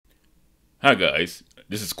Hi guys,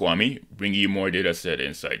 this is Kwame bringing you more dataset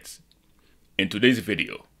insights. In today's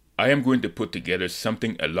video, I am going to put together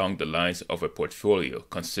something along the lines of a portfolio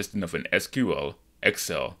consisting of an SQL,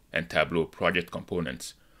 Excel, and Tableau project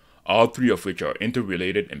components, all three of which are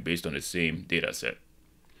interrelated and based on the same dataset.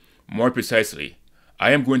 More precisely,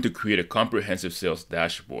 I am going to create a comprehensive sales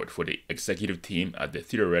dashboard for the executive team at the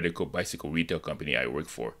theoretical bicycle retail company I work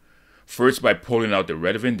for. First, by pulling out the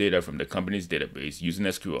relevant data from the company's database using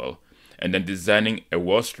SQL, and then designing a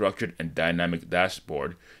well-structured and dynamic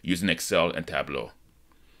dashboard using Excel and Tableau.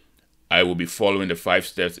 I will be following the 5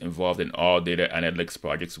 steps involved in all data analytics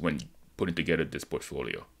projects when putting together this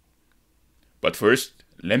portfolio. But first,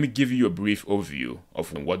 let me give you a brief overview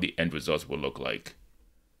of what the end results will look like.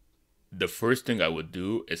 The first thing I would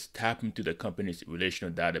do is tap into the company's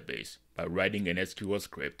relational database by writing an SQL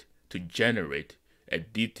script to generate a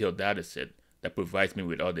detailed dataset that provides me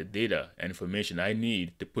with all the data and information I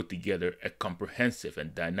need to put together a comprehensive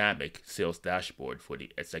and dynamic sales dashboard for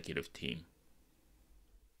the executive team.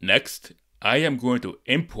 Next, I am going to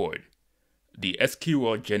import the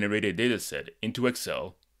SQL generated dataset into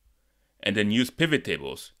Excel and then use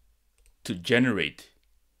PivotTables to generate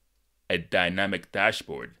a dynamic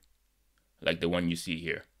dashboard like the one you see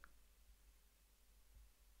here.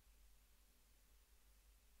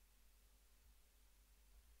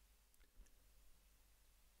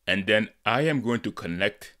 And then I am going to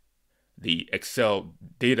connect the Excel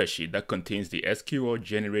datasheet that contains the SQL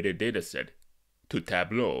generated dataset to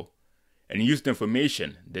Tableau and use the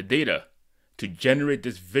information, the data, to generate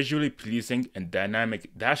this visually pleasing and dynamic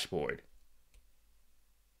dashboard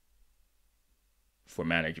for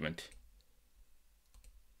management.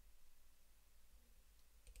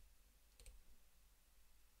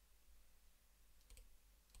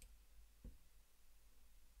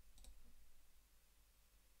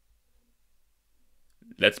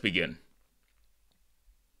 Let's begin.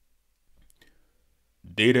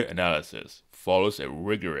 Data analysis follows a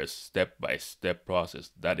rigorous step-by-step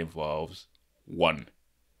process that involves 1.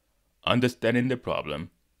 Understanding the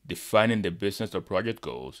problem, defining the business or project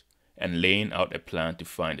goals, and laying out a plan to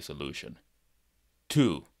find a solution.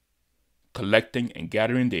 2. Collecting and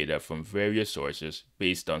gathering data from various sources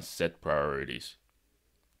based on set priorities.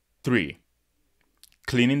 3.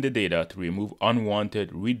 Cleaning the data to remove unwanted,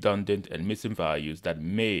 redundant, and missing values that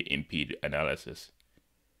may impede analysis.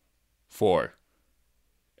 4.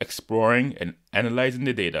 Exploring and analyzing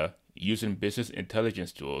the data using business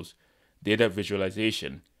intelligence tools, data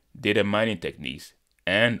visualization, data mining techniques,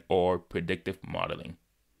 and/or predictive modeling.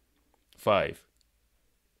 5.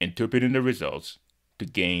 Interpreting the results to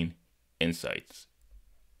gain insights.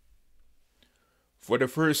 For the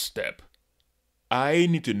first step, I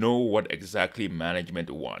need to know what exactly management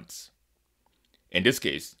wants. In this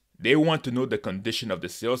case, they want to know the condition of the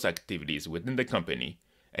sales activities within the company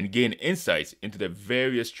and gain insights into the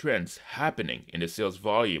various trends happening in the sales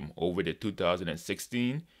volume over the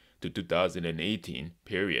 2016 to 2018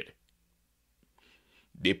 period.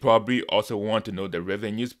 They probably also want to know the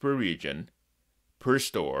revenues per region, per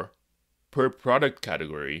store, per product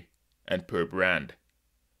category, and per brand.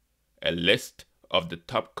 A list of the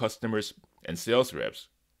top customers and sales reps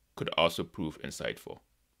could also prove insightful.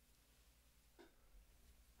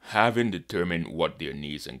 Having determined what their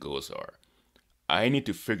needs and goals are, I need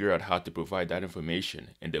to figure out how to provide that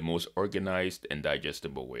information in the most organized and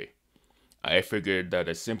digestible way. I figured that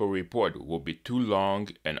a simple report would be too long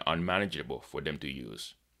and unmanageable for them to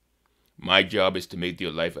use. My job is to make their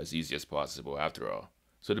life as easy as possible after all,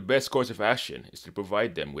 so the best course of action is to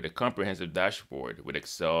provide them with a comprehensive dashboard with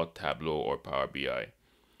Excel, Tableau, or Power BI.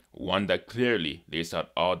 One that clearly lays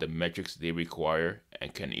out all the metrics they require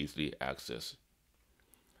and can easily access.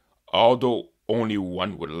 Although only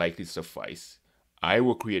one would likely suffice, I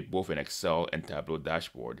will create both an Excel and Tableau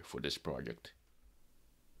dashboard for this project.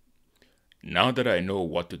 Now that I know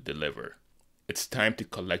what to deliver, it's time to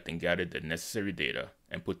collect and gather the necessary data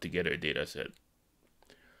and put together a dataset.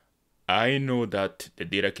 I know that the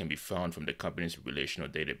data can be found from the company's relational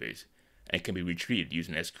database and can be retrieved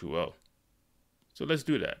using SQL. So let's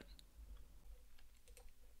do that.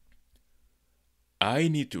 I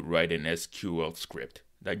need to write an SQL script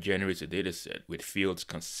that generates a dataset with fields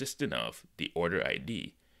consisting of the order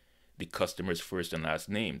ID, the customer's first and last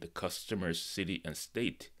name, the customer's city and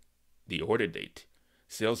state, the order date,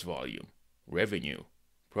 sales volume, revenue,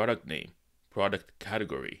 product name, product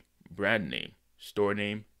category, brand name, store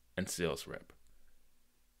name, and sales rep.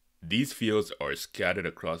 These fields are scattered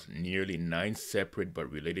across nearly 9 separate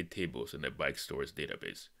but related tables in the BikeStores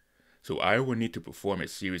database, so I will need to perform a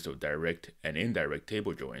series of direct and indirect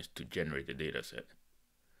table joins to generate the dataset.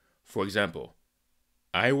 For example,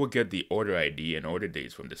 I will get the order ID and order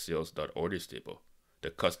dates from the sales.orders table,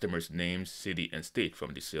 the customer's name, city, and state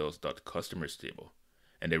from the sales.customers table,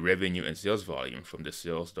 and the revenue and sales volume from the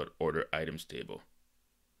sales.order items table.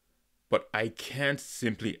 But I can't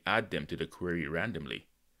simply add them to the query randomly.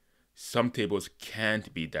 Some tables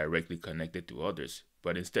can't be directly connected to others,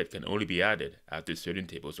 but instead can only be added after certain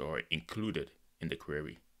tables are included in the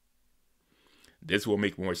query. This will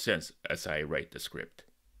make more sense as I write the script.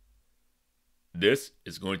 This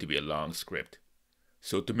is going to be a long script,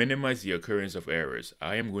 so to minimize the occurrence of errors,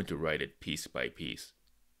 I am going to write it piece by piece.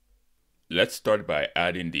 Let's start by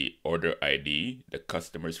adding the order ID, the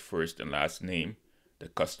customer's first and last name, the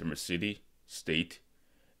customer city, state,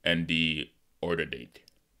 and the order date.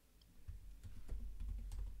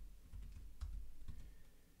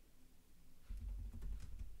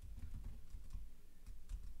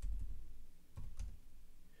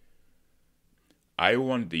 I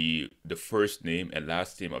want the first name and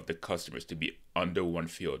last name of the customers to be under one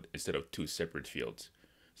field instead of two separate fields.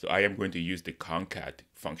 So I am going to use the concat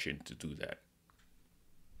function to do that.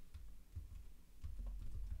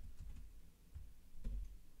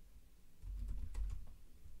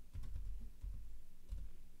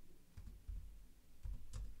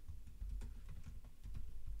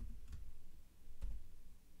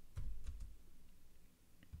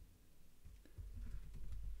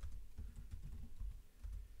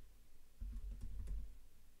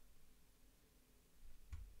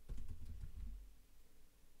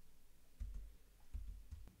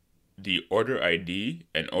 The order ID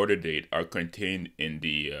and order date are contained in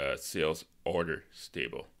the sales orders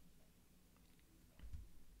table.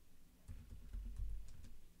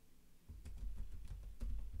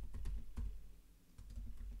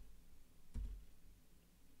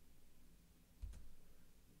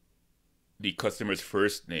 The customer's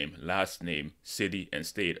first name, last name, city, and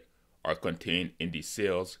state are contained in the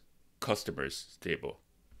sales customers table.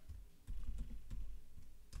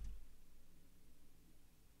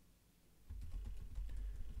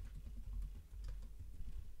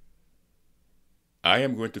 I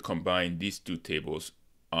am going to combine these two tables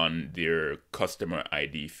on their customer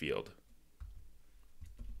ID field.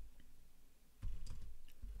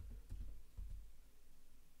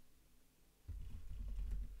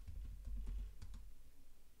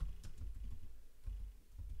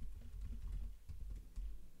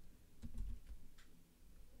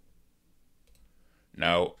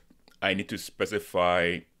 Now, I need to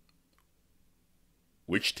specify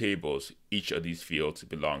which tables each of these fields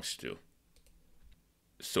belongs to.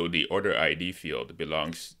 So the order ID field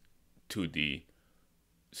belongs to the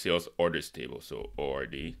sales orders table, so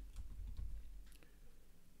ORD.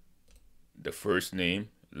 The first name,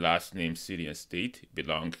 last name, city, and state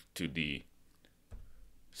belong to the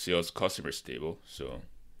sales customers table, so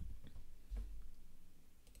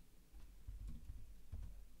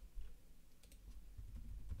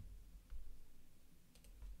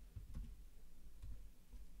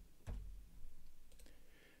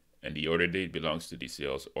and the order date belongs to the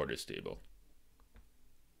sales orders table.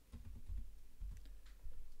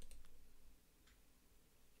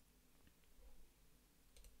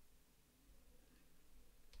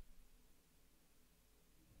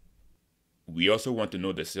 We also want to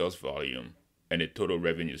know the sales volume and the total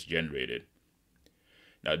revenues generated.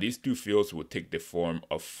 Now these two fields will take the form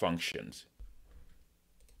of functions.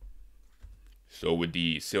 So with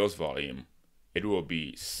the sales volume, it will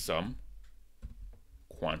be sum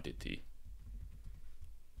quantity.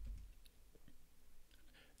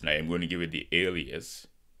 And I am going to give it the alias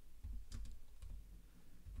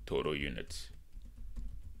total units.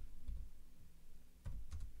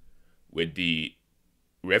 With the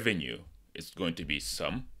revenue, it's going to be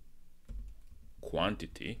sum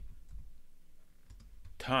quantity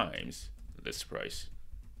times list price.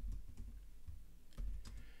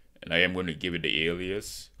 And I am going to give it the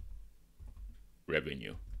alias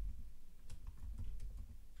revenue.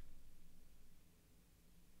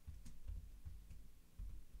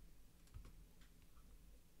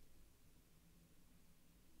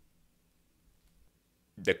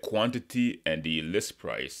 The quantity and the list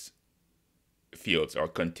price fields are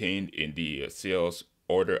contained in the sales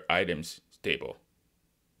order items table.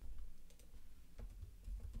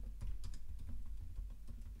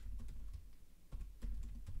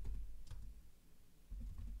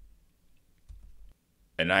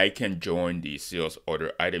 And I can join the sales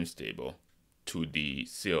order items table to the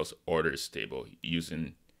sales orders table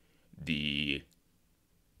using the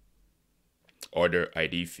order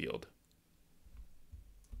ID field.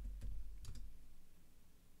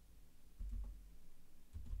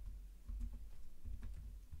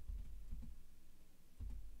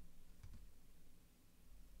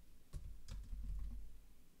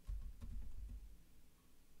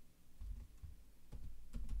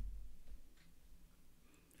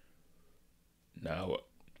 Now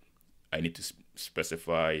I need to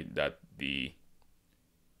specify that the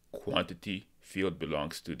quantity field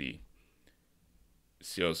belongs to the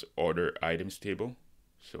sales order items table.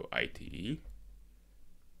 So ITE.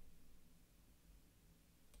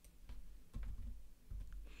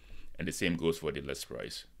 And the same goes for the list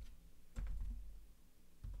price.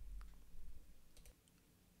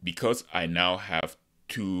 Because I now have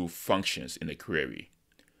two functions in the query,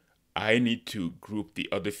 I need to group the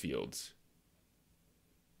other fields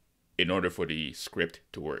in order for the script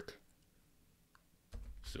to work.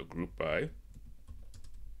 So group by.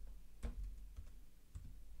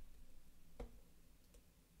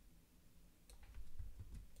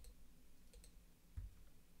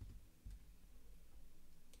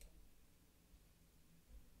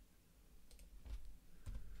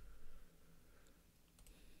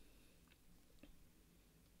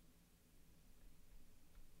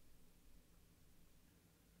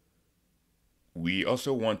 We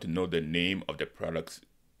also want to know the name of the products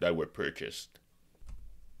that were purchased.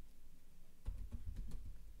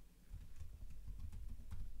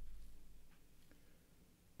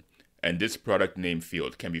 And this product name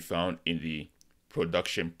field can be found in the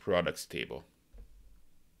production products table.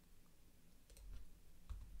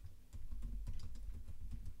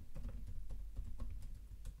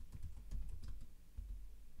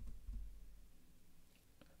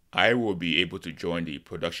 I will be able to join the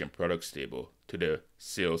production products table to the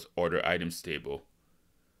sales order items table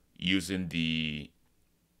using the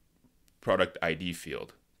product ID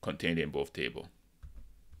field contained in both tables.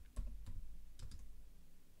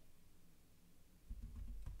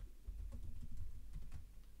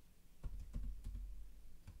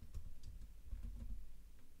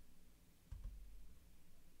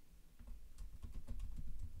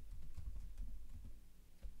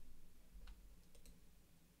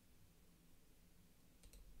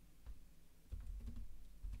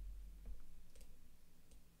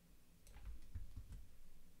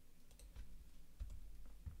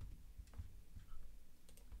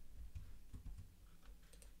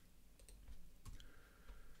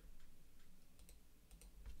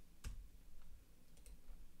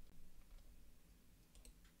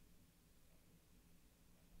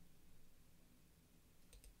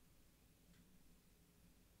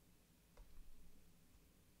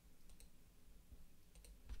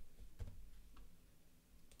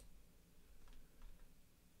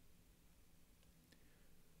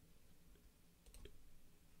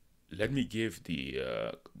 Let me give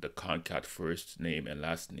the concat first name and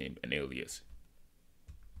last name an alias.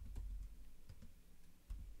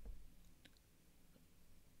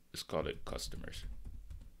 Let's call it customers.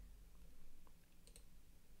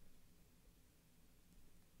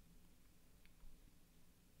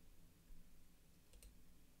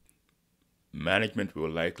 Management will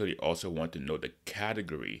likely also want to know the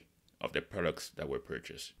category of the products that were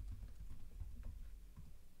purchased.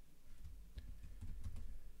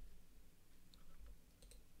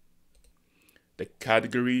 The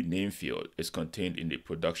category name field is contained in the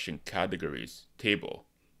production categories table,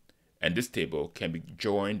 and this table can be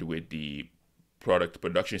joined with the product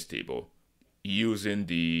productions table using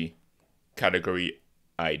the category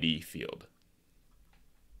ID field.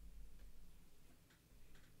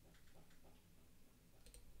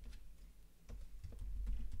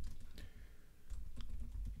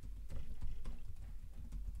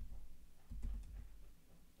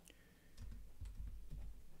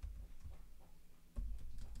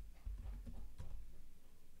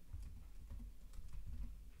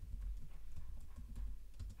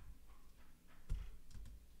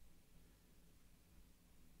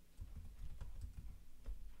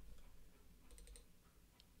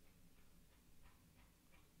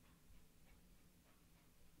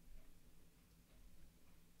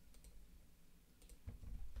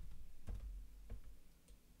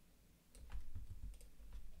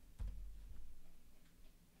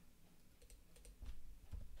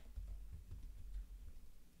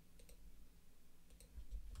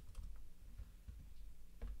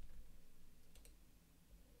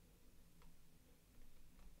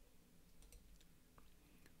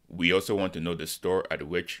 We also want to know the store at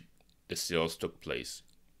which the sales took place.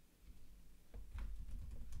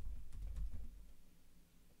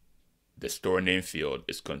 The store name field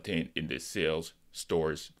is contained in the sales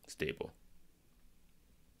stores table.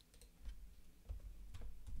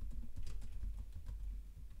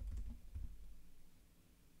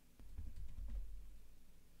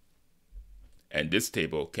 And this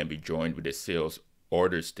table can be joined with the sales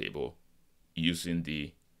orders table using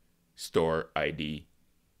the store ID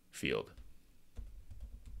field.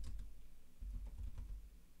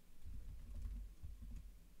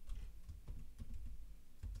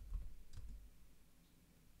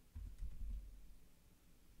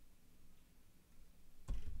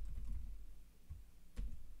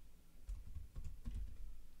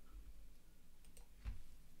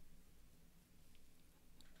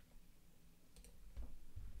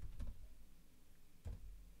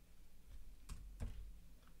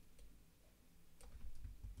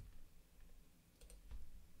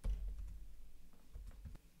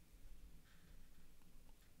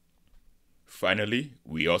 Finally,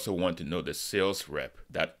 we also want to know the sales rep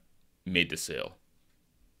that made the sale.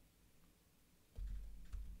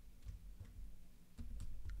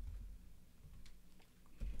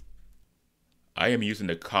 I am using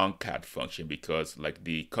the concat function because, like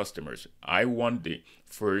the customers, I want the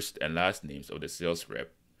first and last names of the sales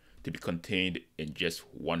rep to be contained in just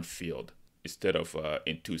one field instead of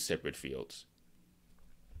in two separate fields.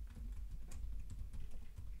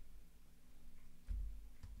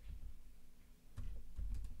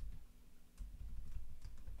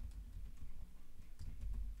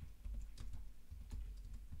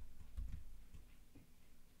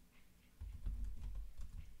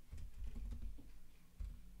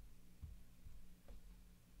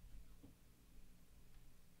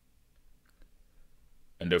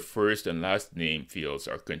 And the first and last name fields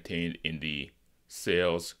are contained in the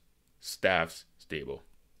sales staffs table.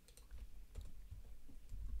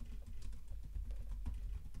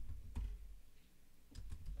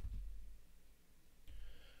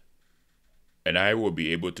 And I will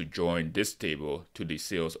be able to join this table to the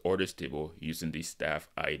sales orders table using the staff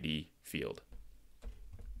ID field.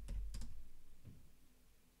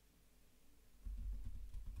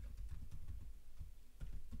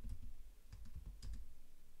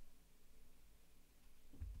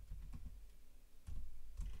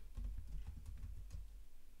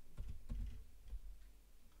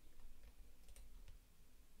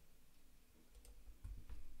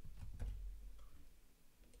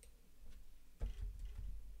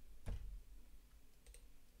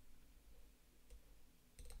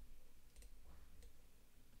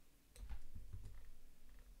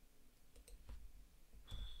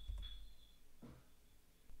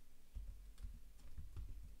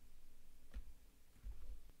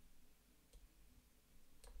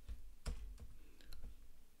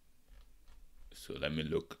 So let me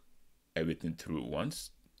look everything through once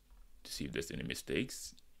to see if there's any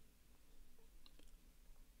mistakes.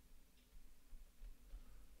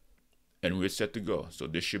 And we're set to go. So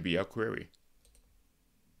this should be our query.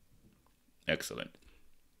 Excellent.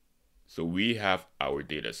 So we have our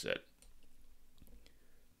data set.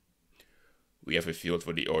 We have a field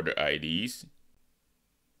for the order IDs,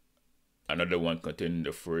 another one containing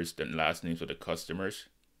the first and last names of the customers,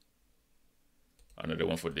 another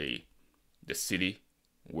one for the city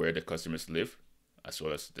where the customers live, as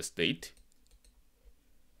well as the state.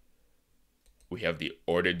 We have the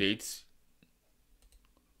order dates.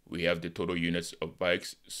 We have the total units of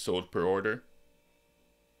bikes sold per order.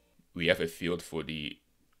 We have a field for the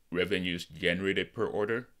revenues generated per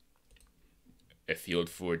order, a field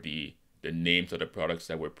for the names of the products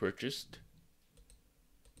that were purchased,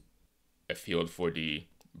 a field for the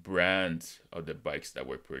brands of the bikes that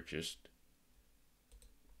were purchased,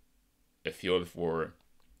 a field for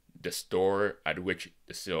the store at which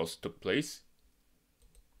the sales took place,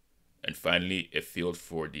 and finally a field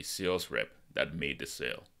for the sales rep that made the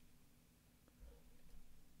sale.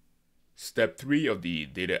 Step 3 of the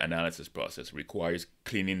data analysis process requires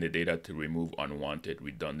cleaning the data to remove unwanted,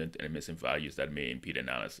 redundant, and missing values that may impede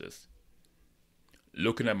analysis.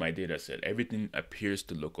 Looking at my data set, everything appears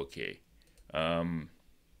to look okay. I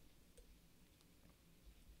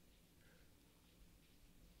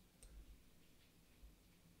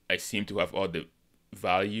seem to have all the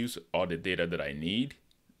values, all the data that I need.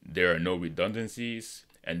 There are no redundancies,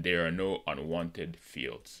 and there are no unwanted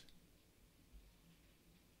fields.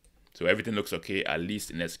 So everything looks okay, at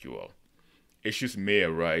least in SQL. Issues may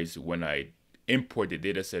arise when I import the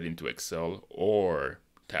dataset into Excel or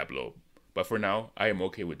Tableau, but for now, I am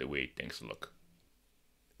okay with the way things look.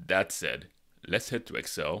 That said, let's head to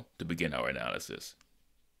Excel to begin our analysis.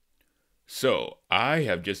 So I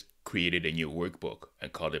have just created a new workbook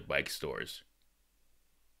and called it BikeStores.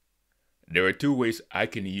 There are two ways I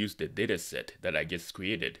can use the dataset that I just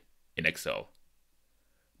created in Excel.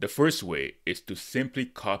 The first way is to simply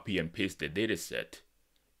copy and paste the dataset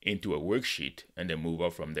into a worksheet and then move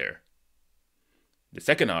on from there. The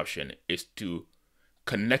second option is to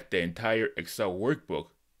connect the entire Excel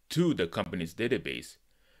workbook to the company's database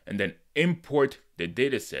and then import the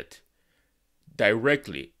dataset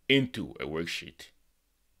directly into a worksheet.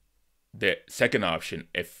 The second option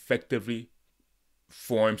effectively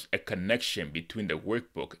forms a connection between the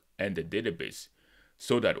workbook and the database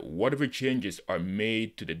so that whatever changes are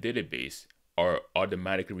made to the database are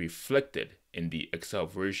automatically reflected in the Excel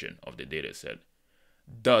version of the dataset,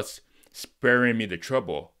 thus sparing me the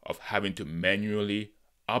trouble of having to manually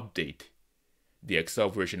update the Excel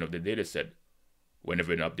version of the dataset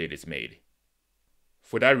whenever an update is made.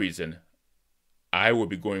 For that reason, I will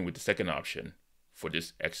be going with the second option for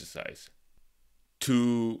this exercise.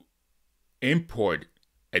 To import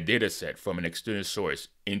a data set from an external source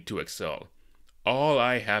into Excel, all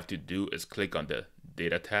I have to do is click on the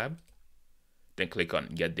Data tab, then click on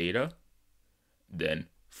Get Data, then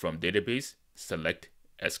from Database, select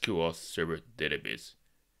SQL Server Database,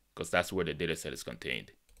 because that's where the data set is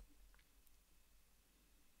contained.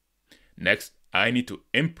 Next, I need to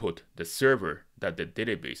input the server that the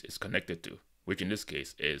database is connected to, which in this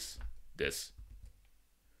case is this.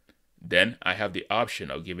 Then I have the option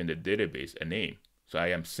of giving the database a name. So I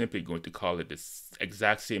am simply going to call it the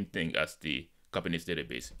exact same thing as the company's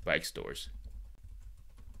database, BikeStores.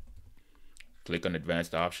 Click on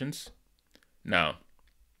Advanced Options. Now,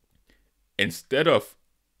 instead of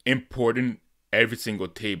importing every single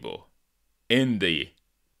table in the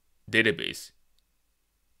database,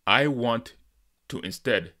 I want to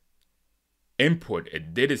instead import a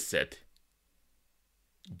dataset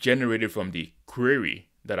generated from the query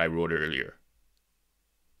that I wrote earlier.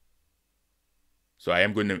 So I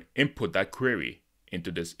am going to input that query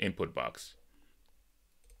into this input box.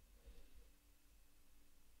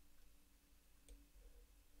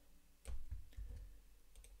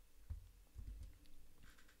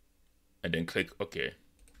 And then click OK.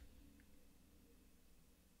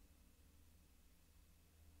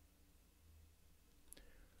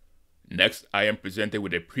 Next, I am presented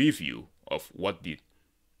with a preview of what the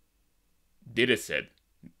dataset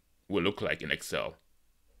will look like in Excel.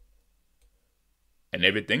 And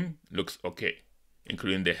everything looks okay,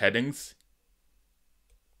 including the headings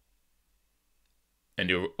and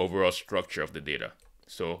the overall structure of the data.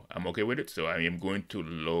 So I'm okay with it. So I am going to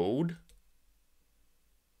load.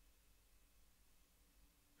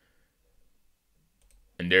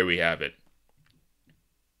 And there we have it.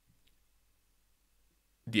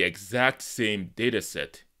 The exact same data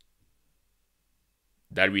set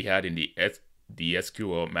that we had in the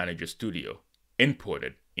SQL Manager Studio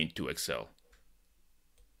imported into Excel.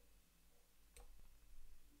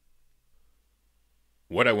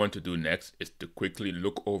 What I want to do next is to quickly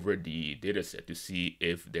look over the data set to see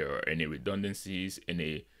if there are any redundancies,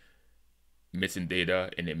 any missing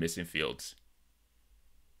data, any missing fields.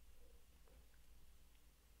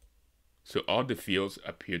 So all the fields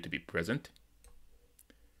appear to be present.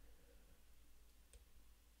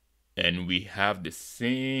 And we have the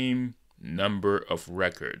same number of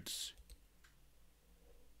records.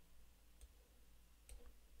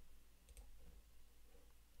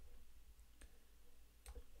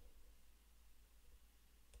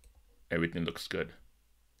 Everything looks good.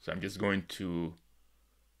 So I'm just going to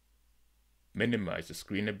minimize the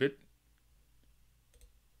screen a bit.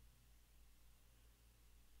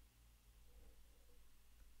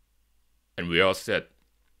 And we're all set.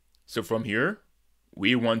 So from here,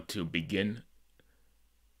 we want to begin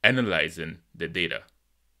analyzing the data.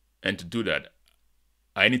 And to do that,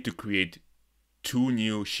 I need to create two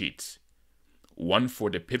new sheets. One for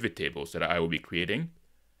the pivot tables that I will be creating,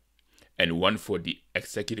 and one for the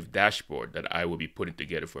executive dashboard that I will be putting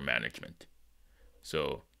together for management.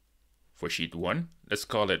 So for sheet 1, let's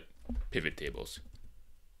call it pivot tables.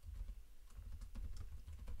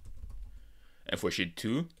 And for sheet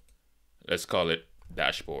 2, let's call it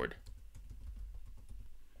dashboard.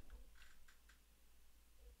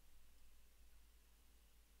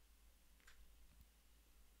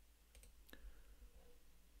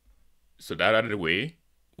 So that out of the way,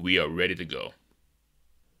 we are ready to go.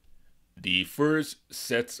 The first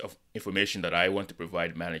sets of information that I want to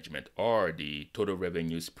provide management are the total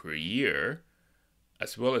revenues per year,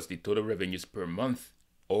 as well as the total revenues per month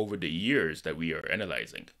over the years that we are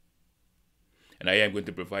analyzing. And I am going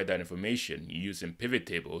to provide that information using pivot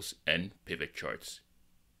tables and PivotCharts.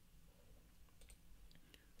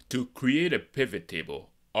 To create a pivot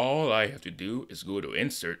table, all I have to do is go to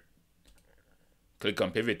Insert, click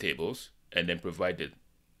on Pivot Tables, and then provide the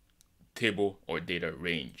table or data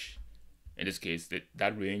range. In this case,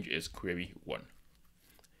 that range is query 1.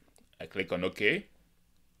 I click on OK,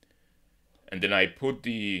 and then I put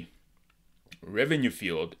the revenue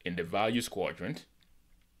field in the values quadrant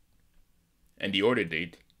and the order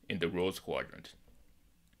date in the rows quadrant.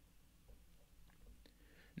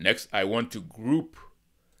 Next, I want to group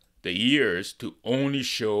the years to only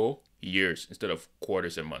show years instead of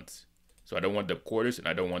quarters and months. So I don't want the quarters and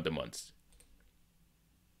I don't want the months.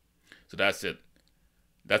 So that's it.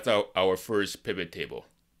 That's our first pivot table.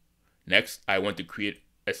 Next, I want to create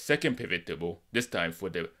a second pivot table, this time for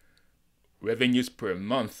the revenues per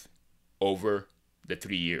month over the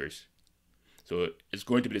 3 years. So it's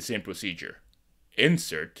going to be the same procedure.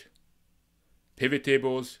 Insert, pivot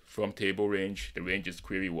tables from table range. The range is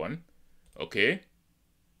query 1. Okay.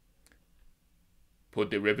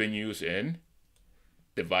 Put the revenues in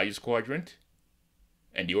the values quadrant.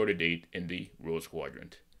 and the order date in the rows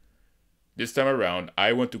quadrant. This time around,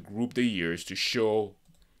 I want to group the years to show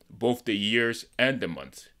both the years and the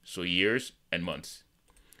months. So years and months.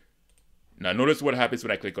 Now notice what happens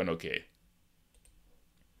when I click on OK.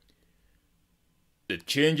 The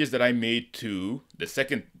changes that I made to the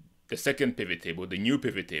second pivot table, the new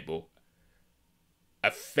pivot table,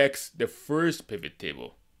 affects the first pivot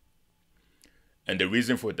table. And the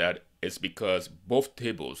reason for that is because both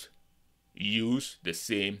tables use the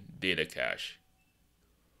same data cache.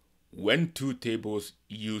 When two tables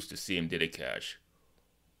use the same data cache,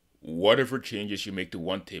 whatever changes you make to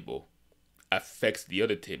one table affects the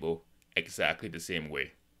other table exactly the same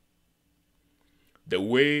way.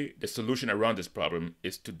 The solution around this problem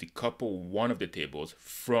is to decouple one of the tables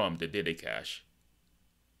from the data cache.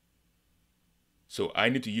 So I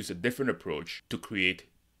need to use a different approach to create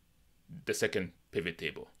the second pivot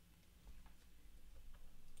table.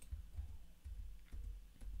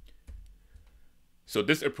 So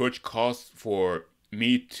this approach calls for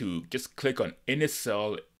me to just click on any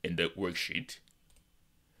cell in the worksheet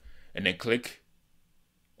and then click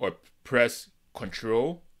or press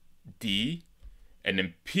Ctrl D and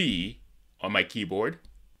then P on my keyboard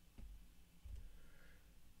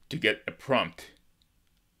to get a prompt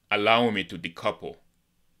allowing me to decouple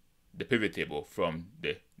the pivot table from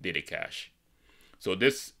the data cache. So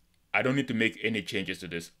this, I don't need to make any changes to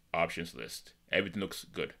this options list. Everything looks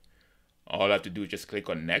good. All I have to do is just click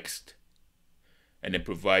on next and then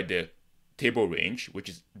provide the table range, which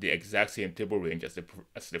is the exact same table range as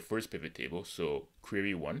the first pivot table. So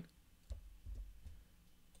query 1.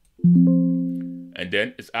 And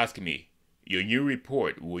then it's asking me, your new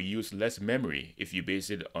report will use less memory if you base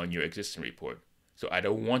it on your existing report. So I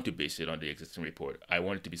don't want to base it on the existing report. I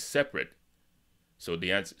want it to be separate. So I'm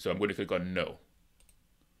going to click on no.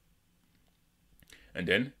 And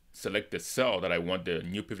then select the cell that I want the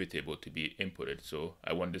new pivot table to be inputted. So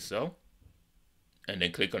I want this cell and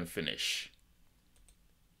then click on finish.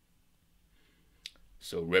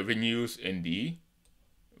 So revenues in the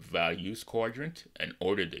values quadrant and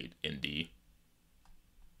order date in the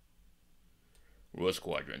rows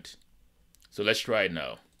quadrant. So let's try it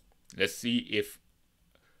now. Let's see if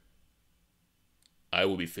I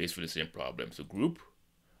will be faced with the same problem. So group,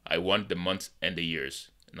 I want the months and the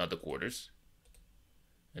years, not the quarters.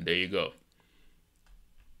 And there you go.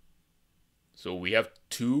 So we have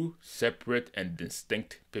two separate and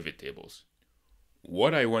distinct pivot tables.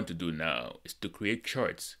 What I want to do now is to create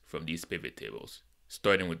charts from these pivot tables,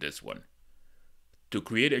 starting with this one. To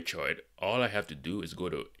create a chart, all I have to do is go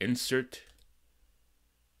to Insert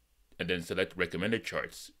and then select Recommended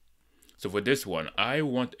Charts. So for this one, I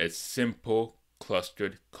want a simple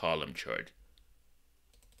clustered column chart.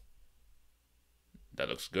 That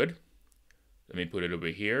looks good. Let me put it over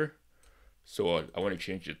here. So I want to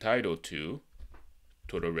change the title to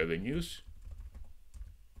Total Revenues.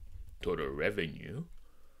 Total Revenue.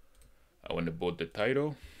 I want to bold the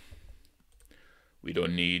title. We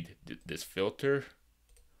don't need this filter.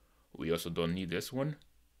 We also don't need this one.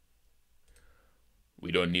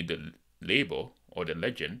 We don't need the label or the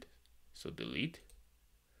legend. So delete.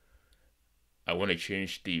 I want to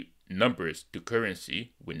change the numbers to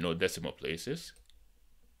currency with no decimal places.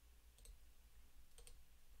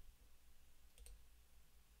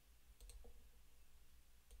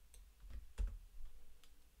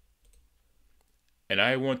 And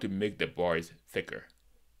I want to make the bars thicker.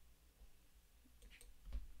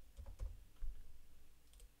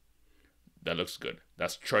 That looks good.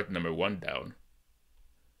 That's chart number 1 down.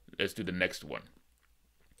 Let's do the next one.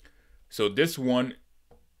 So this one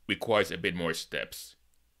requires a bit more steps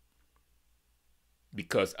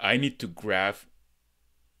because I need to graph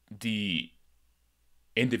the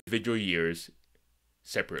individual years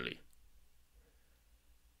separately.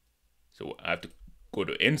 So I have to go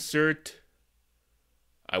to Insert.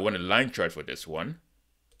 I want a line chart for this one.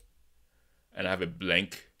 And I have a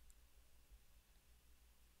blank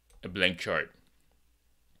chart.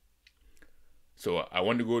 So I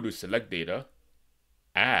want to go to Select Data,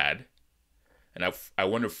 Add, and I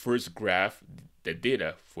want to first graph the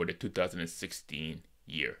data for the 2016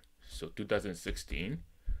 year. So 2016,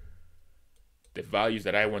 the values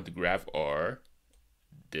that I want to graph are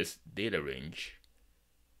this data range.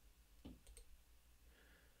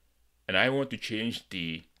 And I want to change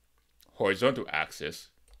the horizontal axis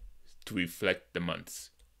to reflect the months.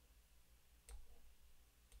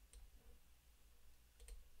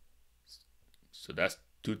 So that's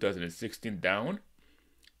 2016 down,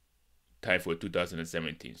 time for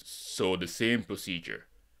 2017. So the same procedure.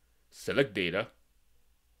 Select data,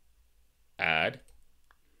 add,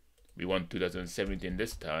 we want 2017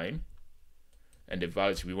 this time, And the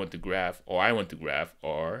values we want to graph, or I want to graph,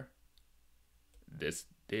 are this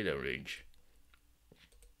data range.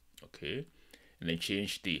 Okay, and then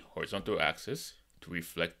change the horizontal axis to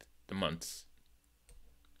reflect the months.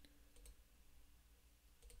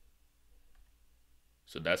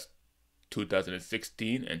 So that's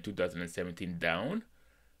 2016 and 2017 down.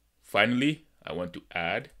 Finally, I want to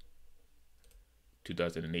add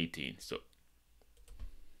 2018. So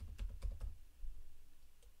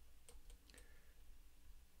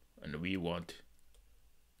and we want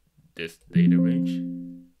this data range.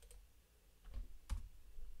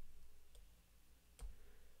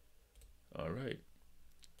 All right,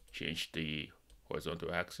 change the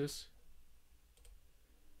horizontal axis,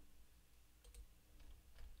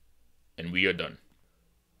 and we are done.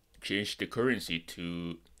 Change the currency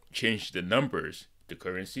to change the numbers to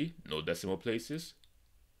currency, no decimal places.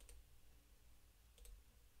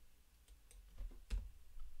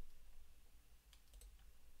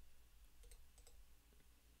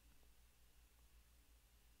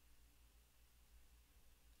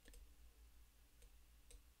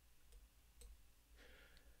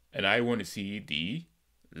 And I want to see the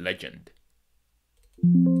legend.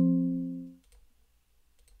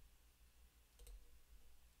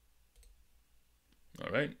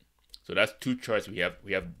 All right, so that's two charts we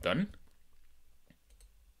have done.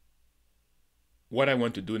 What I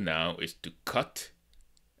want to do now is to cut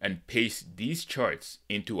and paste these charts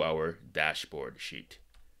into our dashboard sheet.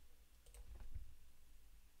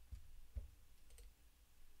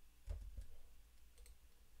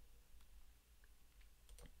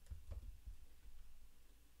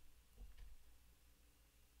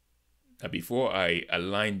 Now, before I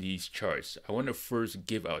align these charts, I want to first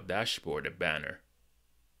give our dashboard a banner.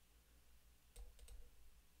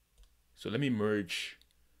 So let me merge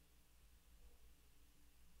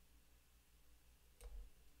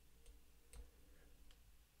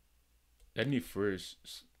let me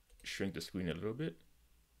first shrink the screen a little bit.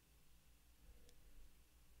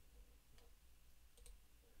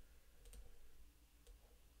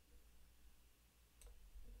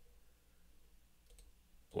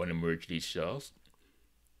 I want to merge these cells,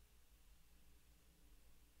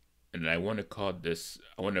 and I want to call this,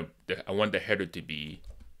 I want the header to be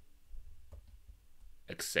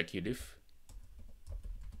executive.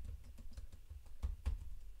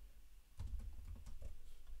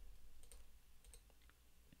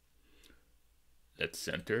 Let's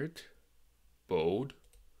center it, bold,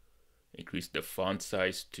 increase the font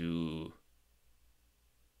size to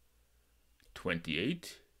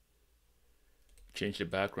 28, change the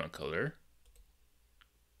background color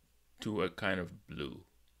to a kind of blue.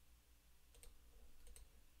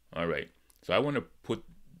 All right, so I want to put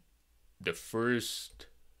the first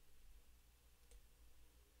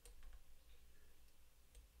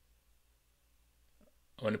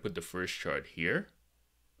chart here,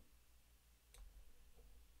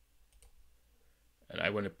 and I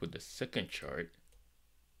want to put the second chart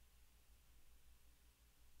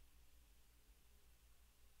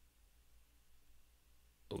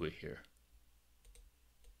over here.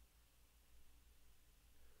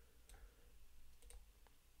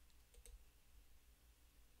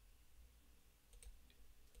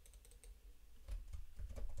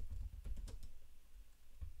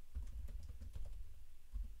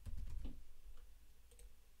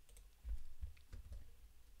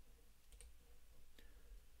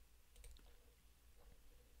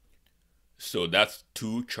 So that's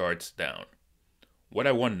two charts down. What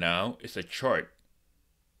I want now is a chart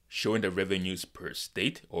showing the revenues per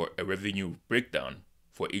state, or a revenue breakdown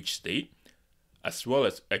for each state, as well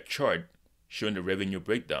as a chart showing the revenue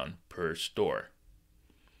breakdown per store.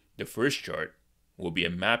 The first chart will be a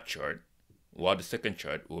map chart, while the second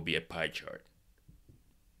chart will be a pie chart.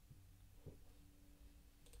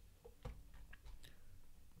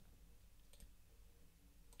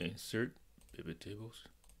 Insert PivotTables.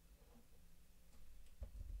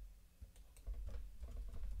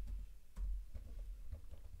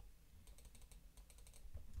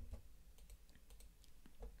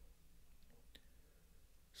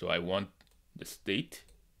 So I want the state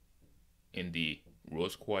in the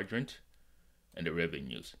rows quadrant and the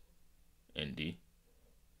revenues in the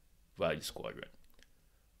values quadrant.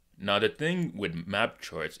 Now the thing with map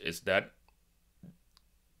charts is that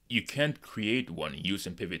you can't create one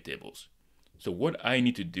using pivot tables. So what I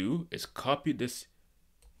need to do is copy this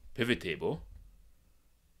pivot table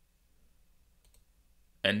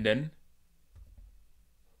and then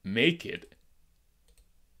make it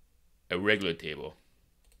a regular table.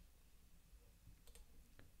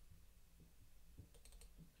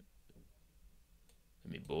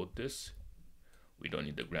 Let me bold this. We don't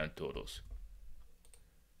need the grand totals.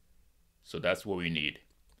 So that's what we need.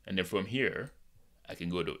 And then from here, I can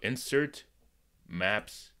go to Insert,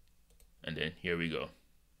 Maps, and then here we go.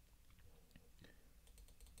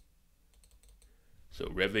 So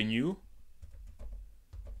revenue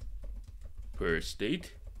per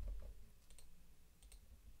state.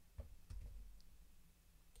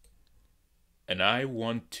 And I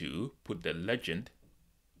want to put the legend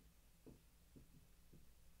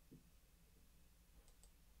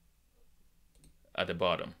at the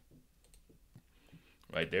bottom,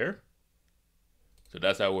 right there. So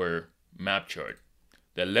that's our map chart.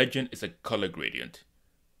 The legend is a color gradient.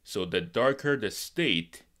 So the darker the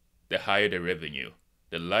state, the higher the revenue.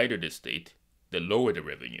 The lighter the state, the lower the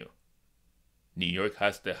revenue. New York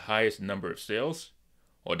has the highest number of sales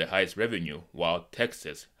or the highest revenue, while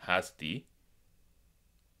Texas has the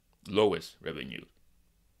lowest revenue.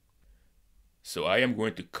 So I am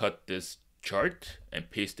going to cut this chart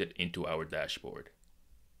and paste it into our dashboard.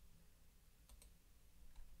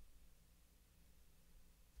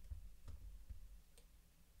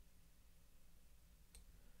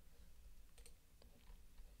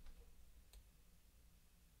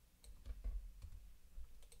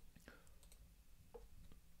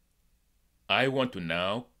 I want to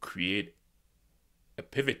now create a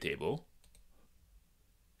pivot table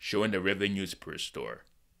showing the revenues per store.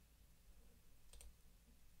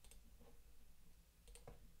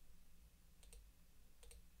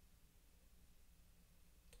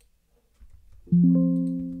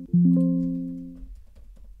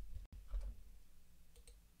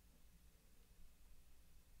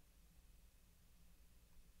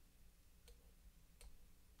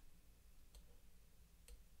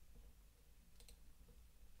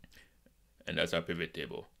 And that's our pivot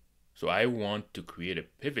table. So I want to create a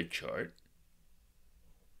pivot chart,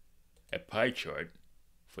 a pie chart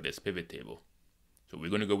for this pivot table. So we're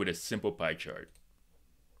going to go with a simple pie chart.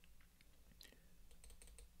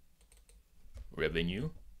 Revenue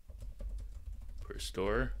per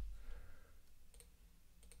store,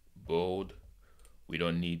 bold. We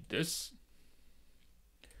don't need this,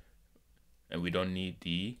 and we don't need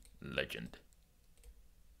the legend.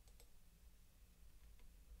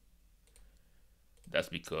 That's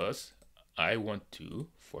because I want to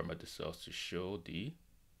format the cells to show the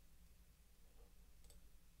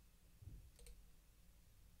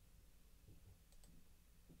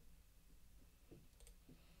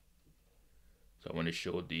I want to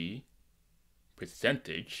show the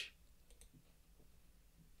percentage,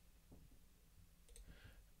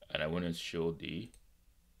 and I want to show the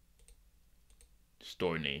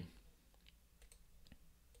store name.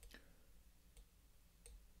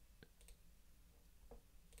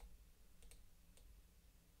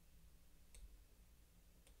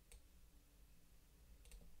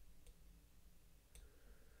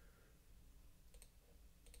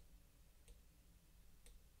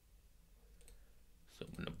 So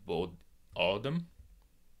I'm going to bold all of them.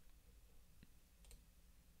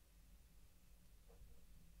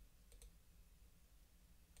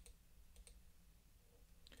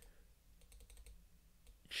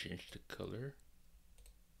 Change the color.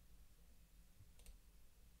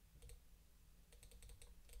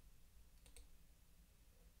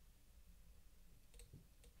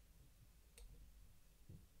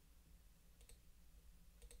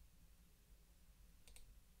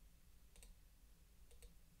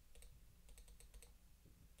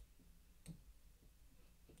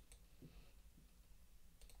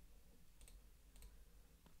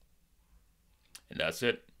 And that's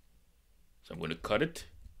it. So I'm going to cut it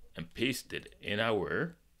and paste it in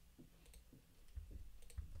our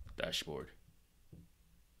dashboard.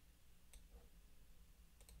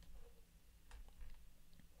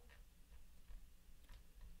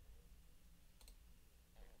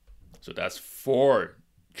 So that's 4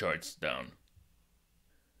 charts down.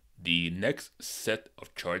 The next set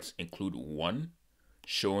of charts include one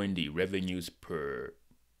showing the revenues per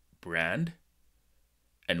brand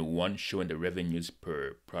and one showing the revenues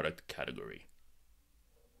per product category.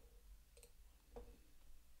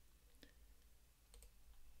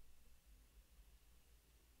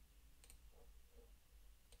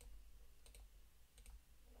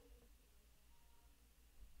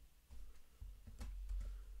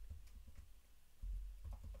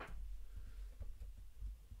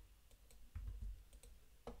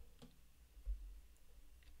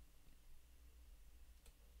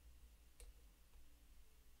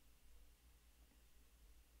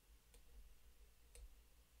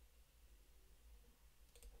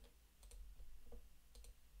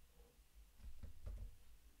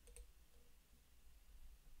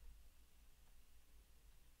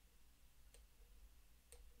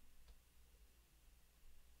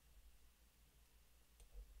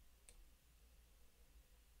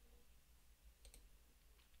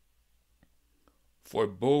 For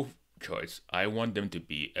both charts, I want them to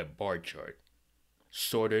be a bar chart,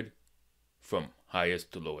 sorted from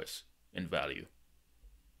highest to lowest in value.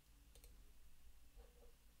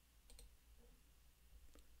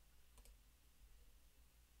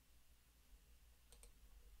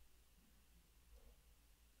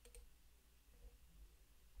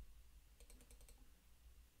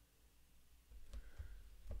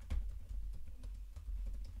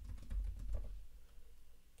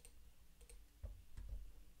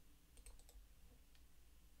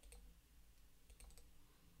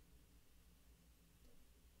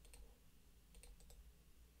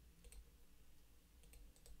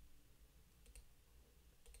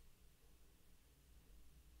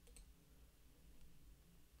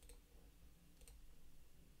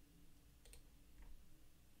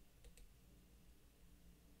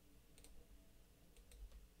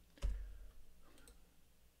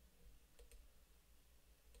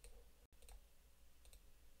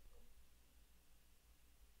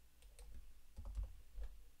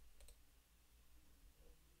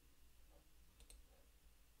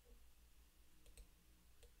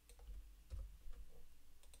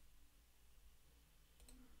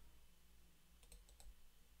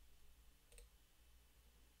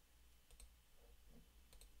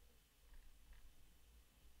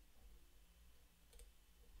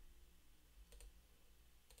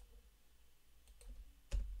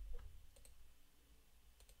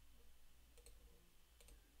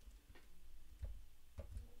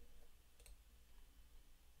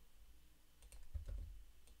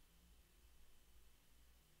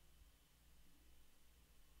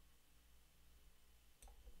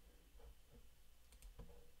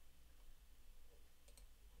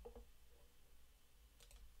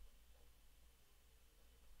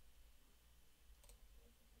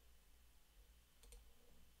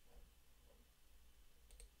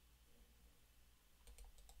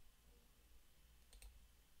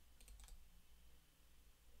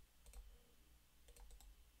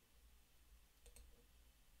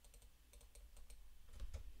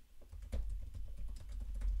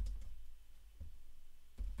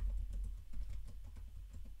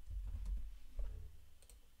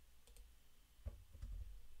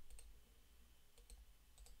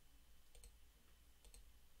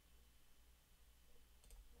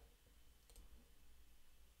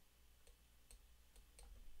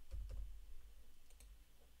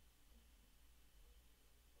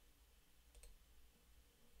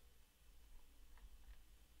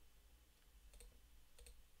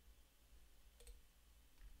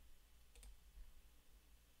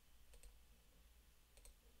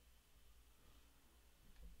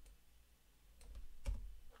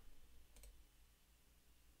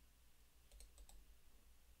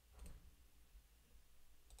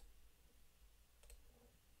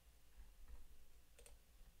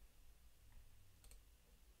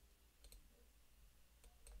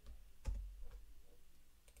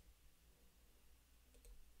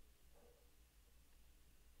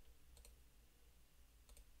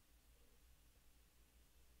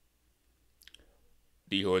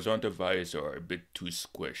 The horizontal values are a bit too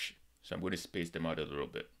squished, so I'm going to space them out a little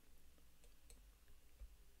bit.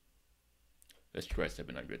 Let's try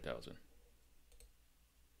 700,000.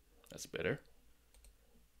 That's better.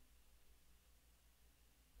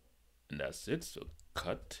 And that's it. So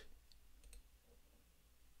cut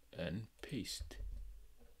and paste.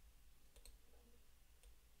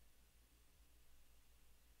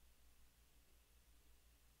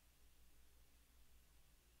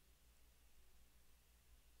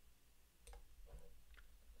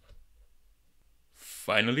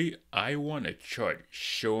 Finally, I want a chart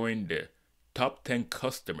showing the top 10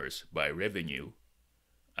 customers by revenue,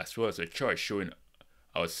 as well as a chart showing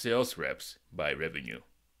our sales reps by revenue.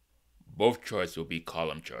 Both charts will be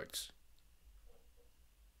column charts.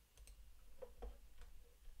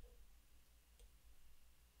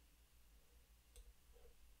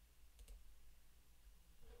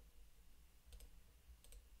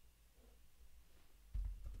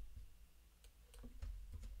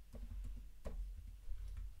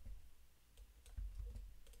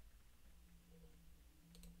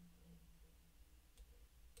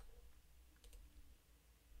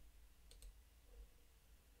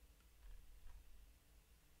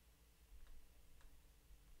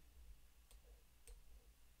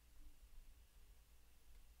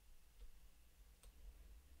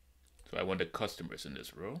 So I want the customers in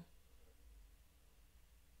this row.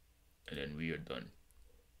 And then we are done.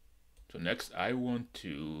 So next I want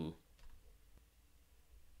to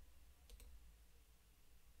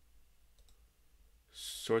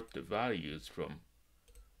sort the values from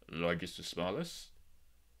largest to smallest.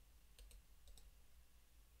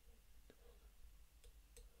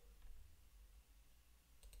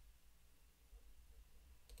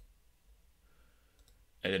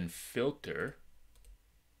 and then filter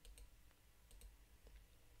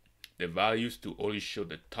the values to only show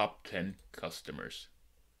the top 10 customers.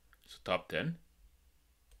 So top 10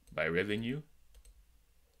 by revenue,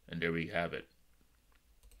 and there we have it.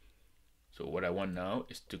 So what I want now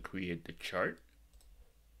is to create the chart.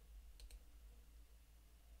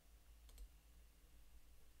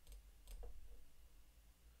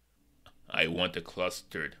 I want a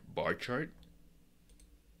clustered bar chart.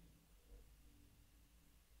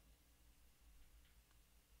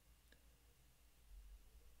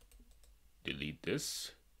 Delete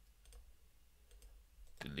this.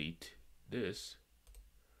 Delete this.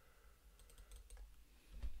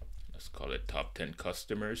 Let's call it top 10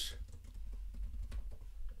 customers.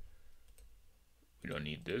 We don't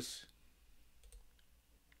need this.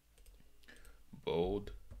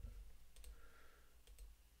 Bold.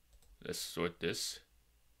 Let's sort this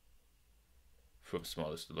from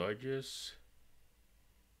smallest to largest.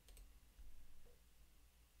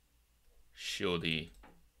 Show the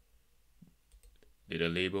data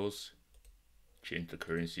labels. Change the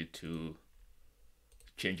currency to,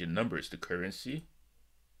 change the numbers to currency.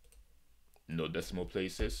 No decimal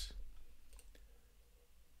places.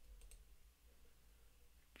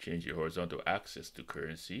 Change the horizontal axis to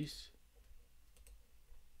currencies.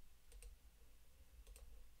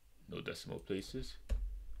 No decimal places.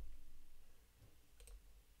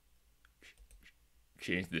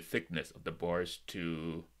 Change the thickness of the bars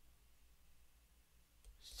to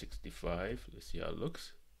 65. Let's see how it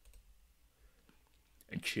looks.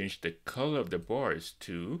 And change the color of the bars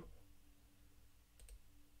to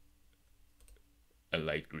a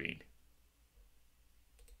light green.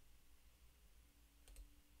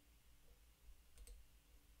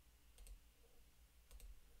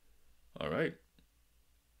 All right.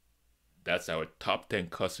 That's our top 10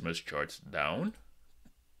 customers charts down,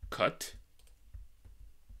 cut,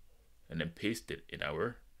 and then paste it in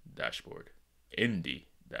our dashboard, in the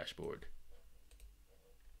dashboard.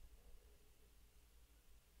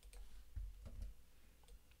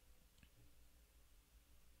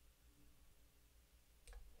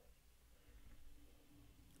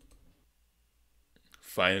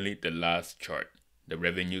 Finally, the last chart, the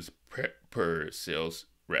revenues per sales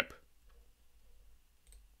rep.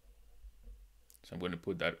 So I'm going to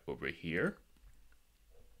put that over here.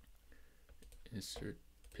 Insert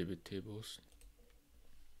pivot tables.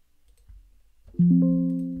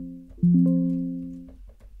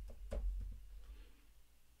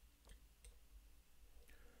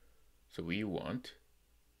 So we want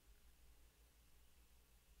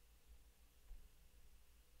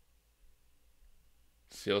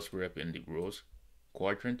sales rep in the rows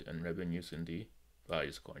quadrant and revenues in the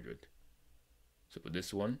values quadrant. So for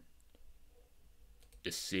this one,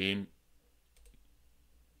 the same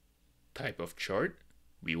type of chart.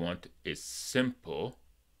 We want a simple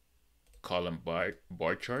column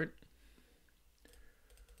bar chart.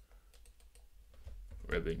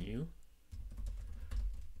 Revenue.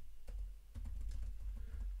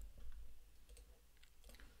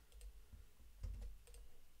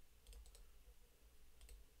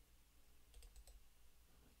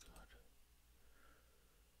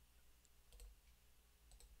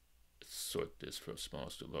 Sort this from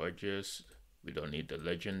smallest to largest. We don't need the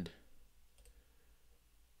legend.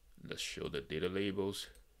 Let's show the data labels.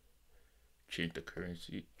 Change the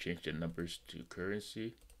currency, change the numbers to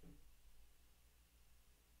currency.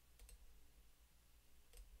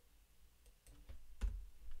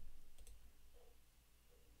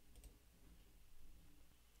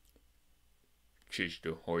 Change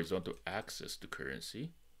the horizontal axis to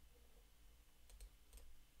currency.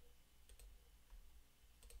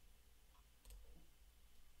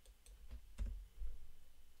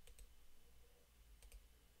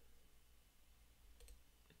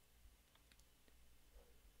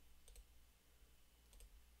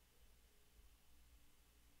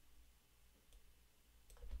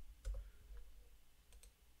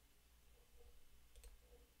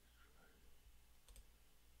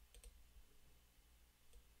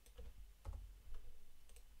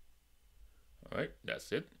 All right,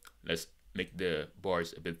 that's it. Let's make the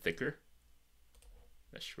bars a bit thicker.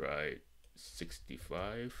 Let's try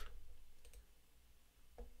 65.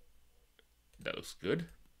 That looks good.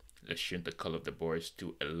 Let's change the color of the bars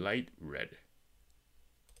to a light red.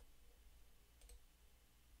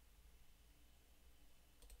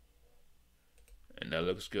 And that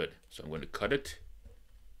looks good. So I'm going to cut it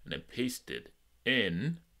and then paste it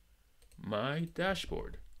in my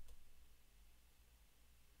dashboard.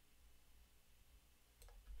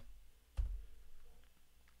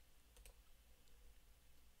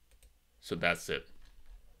 So that's it.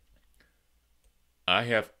 I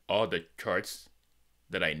have all the charts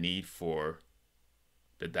that I need for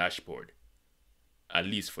the dashboard, at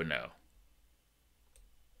least for now.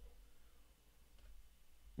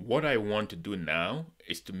 What I want to do now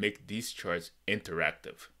is to make these charts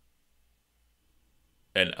interactive.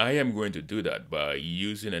 And I am going to do that by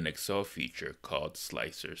using an Excel feature called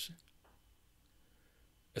slicers.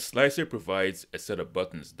 A slicer provides a set of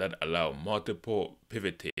buttons that allow multiple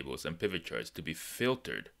pivot tables and pivot charts to be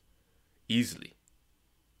filtered easily,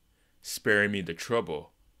 sparing me the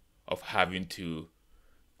trouble of having to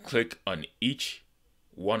click on each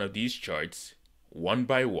one of these charts one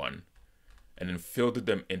by one and then filter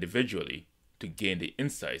them individually to gain the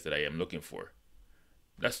insights that I am looking for.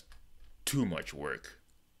 That's too much work.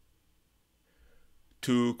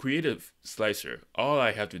 To create a slicer, all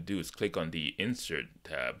I have to do is click on the Insert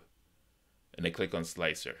tab and then click on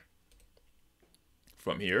Slicer.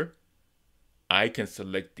 From here, I can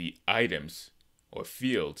select the items or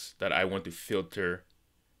fields that I want to filter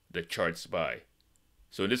the charts by.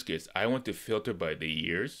 So in this case, I want to filter by the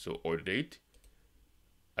years, so order date,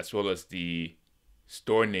 as well as the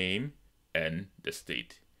store name and the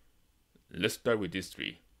state. Let's start with these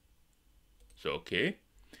three. So okay,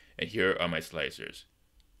 and here are my slicers.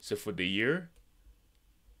 So for the year,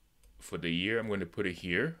 I'm going to put it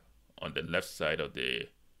here on the left side of the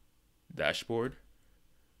dashboard.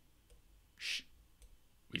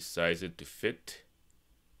 Resize it to fit.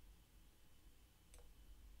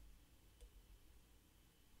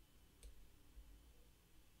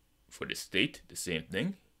 For the state, the same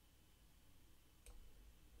thing.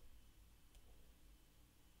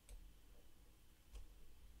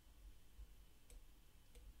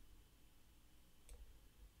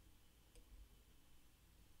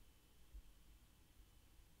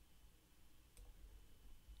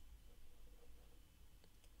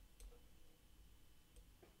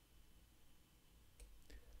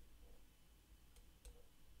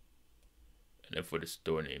 And then for the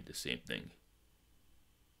store name, the same thing.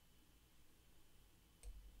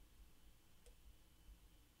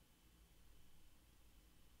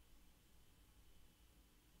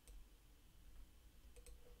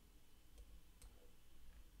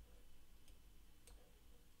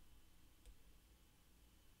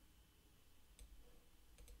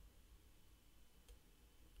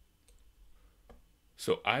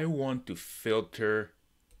 So I want to filter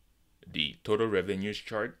the total revenues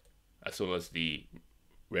chart as well as the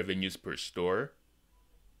revenues per store,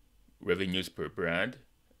 revenues per brand,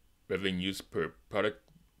 revenues per product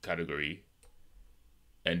category,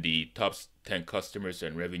 and the top 10 customers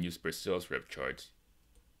and revenues per sales rep charts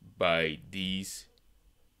by these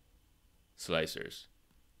slicers.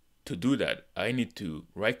 To do that, I need to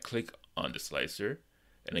right click on the slicer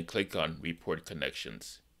and then click on Report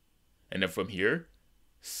Connections. And then from here,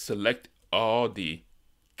 select all the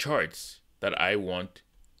charts that I want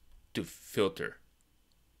to filter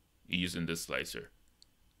using this slicer.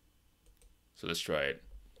 So let's try it.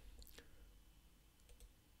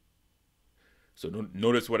 So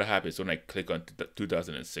notice what happens when I click on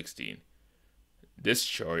 2016. This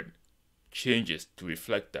chart changes to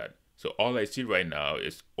reflect that. So all I see right now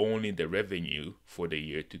is only the revenue for the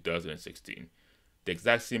year 2016. The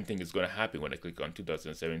exact same thing is going to happen when I click on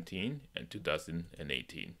 2017 and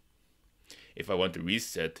 2018. If I want to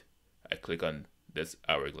reset, I click on this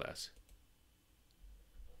hourglass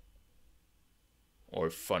or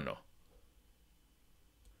funnel.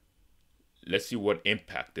 Let's see what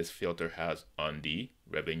impact this filter has on the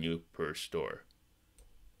revenue per store.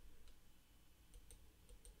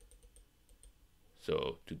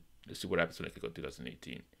 So let's see what happens when I click on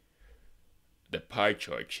 2018. The pie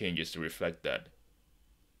chart changes to reflect that.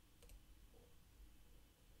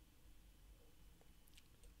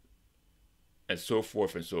 And so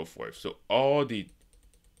forth and so forth. So all the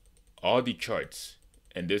charts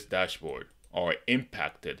in this dashboard are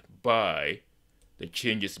impacted by the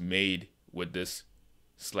changes made with this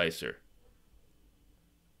slicer.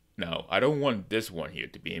 Now, I don't want this one here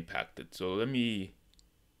to be impacted. So let me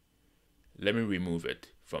remove it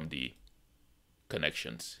from the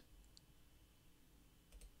connections.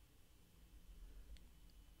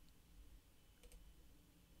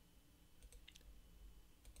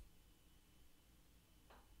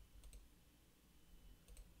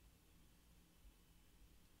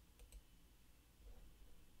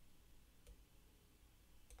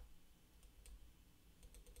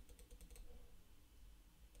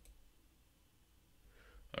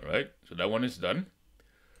 All right, so that one is done.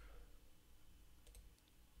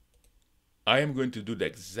 I am going to do the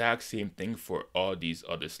exact same thing for all these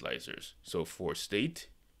other slicers. So for state,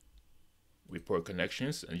 report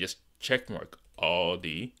connections, and just check mark all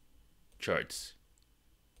the charts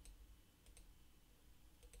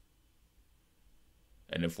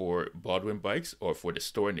And then for Baldwin Bikes or for the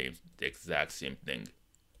store names, the exact same thing.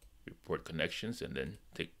 Report connections and then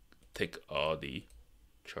tick all the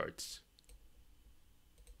charts.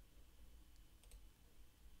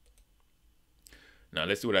 Now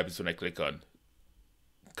let's see what happens when I click on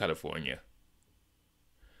California.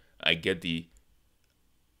 I get the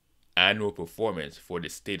annual performance for the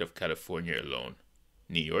state of California alone.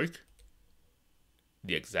 New York,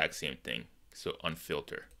 the exact same thing. So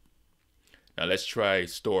unfilter. Now let's try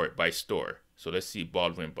store by store. So let's see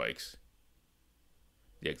Baldwin Bikes.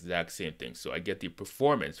 The exact same thing. So I get the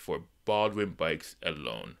performance for Baldwin Bikes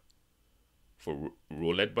alone. For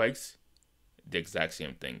Roulette Bikes, the exact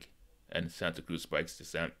same thing. And Santa Cruz Bikes,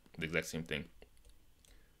 the exact same thing.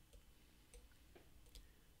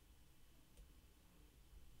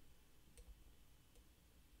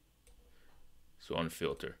 So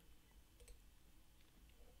unfilter.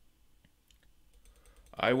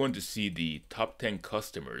 I want to see the top 10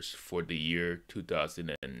 customers for the year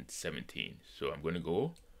 2017. So I'm going to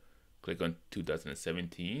go click on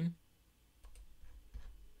 2017.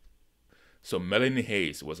 So Melanie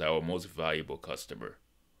Hayes was our most valuable customer,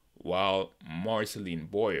 while Marceline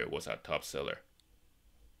Boyer was our top seller.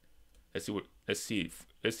 Let's see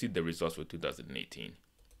the results for 2018.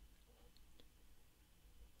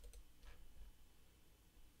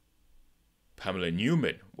 Pamela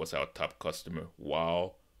Newman was our top customer,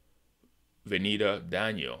 while Venita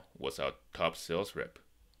Daniel was our top sales rep.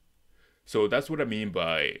 So that's what I mean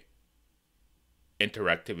by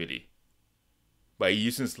interactivity. By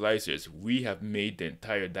using slicers, we have made the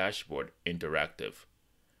entire dashboard interactive,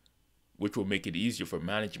 which will make it easier for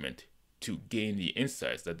management to gain the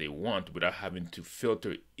insights that they want without having to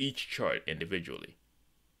filter each chart individually.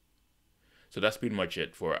 So that's pretty much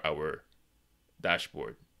it for our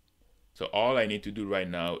dashboard. So all I need to do right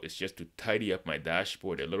now is just to tidy up my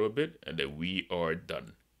dashboard a little bit, and then we are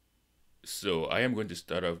done. So I am going to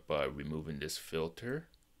start off by removing this filter.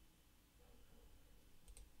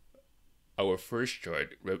 Our first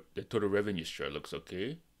chart, the total revenues chart, looks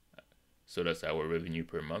okay. So that's our revenue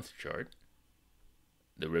per month chart.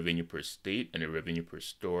 The revenue per state and the revenue per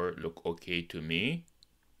store look okay to me,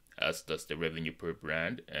 as does the revenue per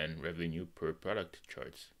brand and revenue per product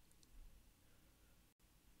charts.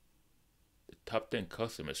 The top 10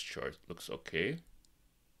 customers chart looks okay,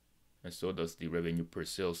 and so does the revenue per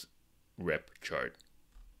sales rep chart.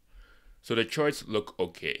 So the charts look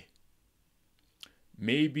okay.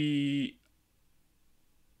 Maybe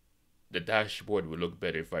the dashboard will look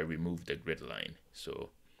better if I remove the grid line. So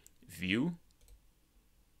view,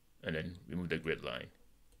 and then remove the grid line.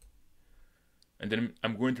 And then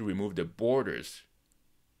I'm going to remove the borders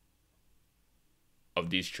of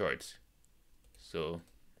these charts. So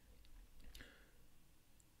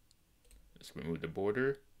let's remove the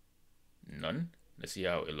border, none. Let's see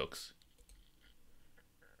how it looks.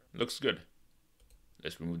 Looks good.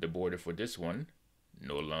 Let's remove the border for this one,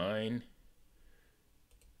 no line.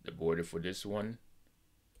 The border for this one,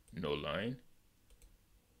 no line,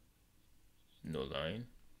 no line.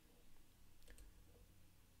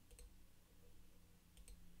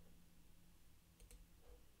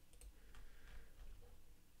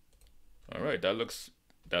 All right, that looks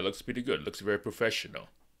pretty good. Looks very professional.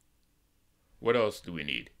 What else do we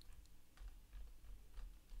need?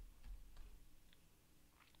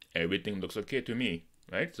 Everything looks okay to me,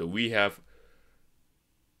 right? So we have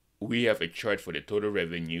a chart for the total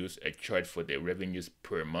revenues, a chart for the revenues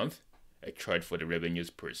per month, a chart for the revenues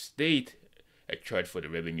per state, a chart for the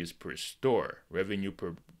revenues per store, revenue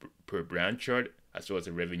per brand chart, as well as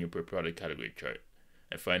a revenue per product category chart.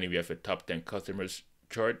 And finally, we have a top 10 customers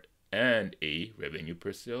chart and a revenue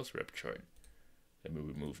per sales rep chart. Let me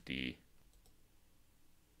remove the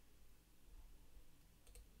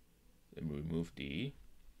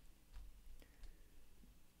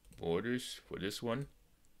borders for this one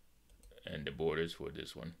and the borders for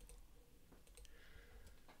this one.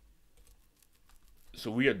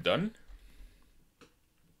 So we are done.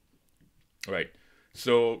 Right.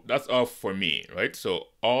 So that's all for me, right? So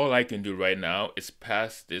all I can do right now is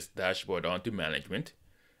pass this dashboard on to management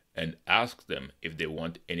and ask them if they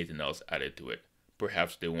want anything else added to it.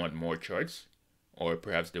 Perhaps they want more charts, or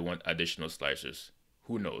perhaps they want additional slicers.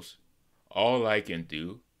 Who knows? All I can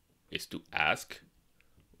do is to ask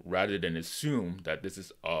rather than assume that this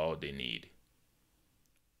is all they need.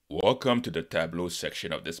 Welcome to the Tableau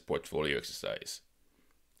section of this portfolio exercise.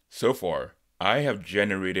 So far, I have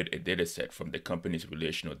generated a dataset from the company's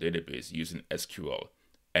relational database using SQL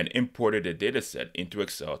and imported the dataset into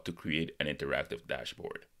Excel to create an interactive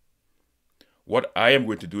dashboard. What I am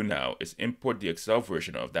going to do now is import the Excel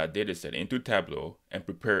version of that dataset into Tableau and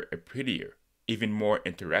prepare a prettier, even more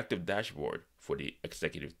interactive dashboard for the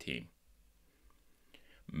executive team.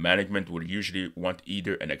 Management would usually want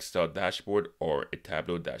either an Excel dashboard or a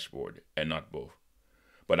Tableau dashboard, and not both.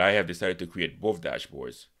 But I have decided to create both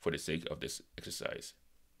dashboards for the sake of this exercise.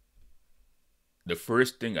 The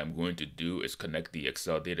first thing I'm going to do is connect the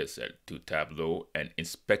Excel dataset to Tableau and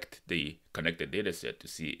inspect the connected dataset to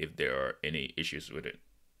see if there are any issues with it.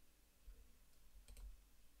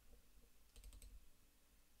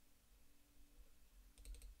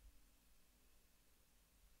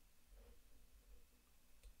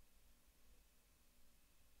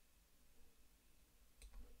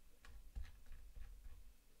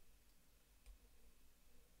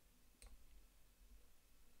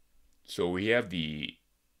 So we have the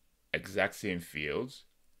exact same fields.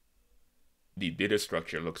 The data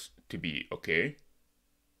structure looks to be okay.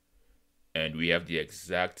 And we have the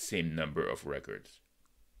exact same number of records.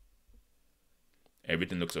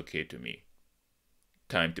 Everything looks okay to me.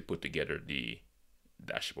 Time to put together the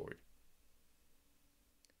dashboard.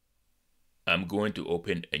 I'm going to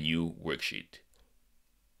open a new worksheet.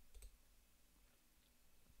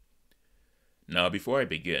 Now, before I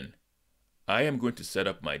begin, I am going to set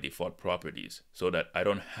up my default properties so that I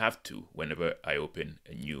don't have to whenever I open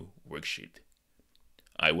a new worksheet.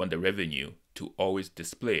 I want the revenue to always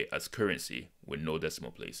display as currency with no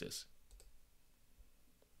decimal places.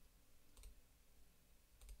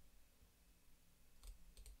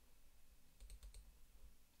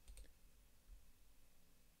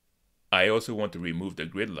 I also want to remove the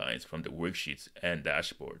grid lines from the worksheets and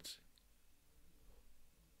dashboards.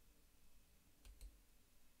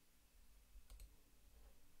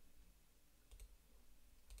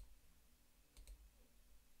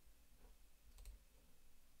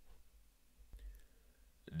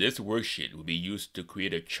 This worksheet will be used to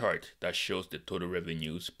create a chart that shows the total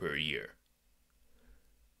revenues per year.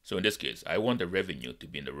 So in this case, I want the revenue to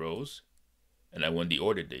be in the rows, and I want the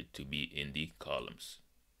order date to be in the columns.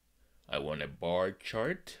 I want a bar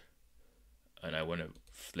chart, and I want to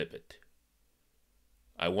flip it.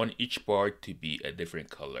 I want each bar to be a different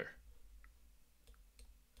color.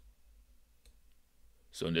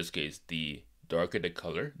 So in this case, the darker the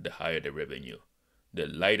color, the higher the revenue. The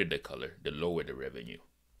lighter the color, the lower the revenue.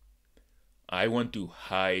 I want to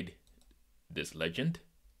hide this legend.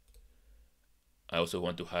 I also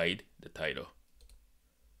want to hide the title.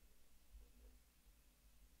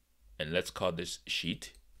 And let's call this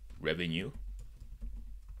sheet revenue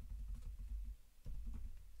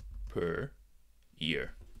per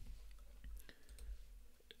year.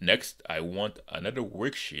 Next, I want another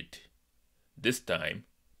worksheet, this time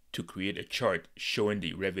to create a chart showing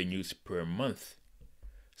the revenues per month.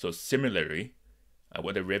 So similarly, I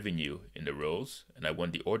want the revenue in the rows and I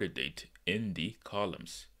want the order date in the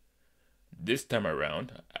columns. This time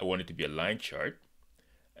around, I want it to be a line chart,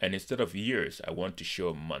 and instead of years, I want to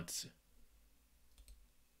show months.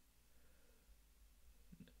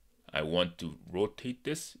 I want to rotate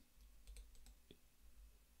this.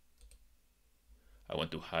 I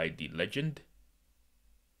want to hide the legend,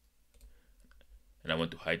 and I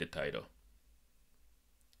want to hide the title.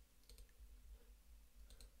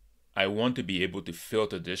 I want to be able to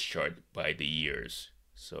filter this chart by the years.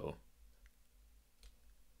 So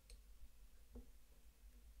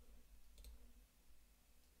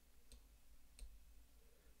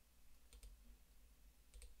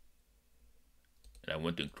and I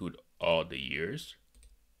want to include all the years.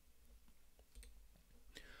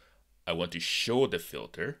 I want to show the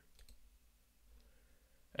filter,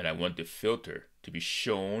 and I want the filter to be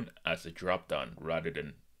shown as a drop-down rather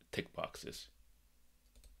than tick boxes.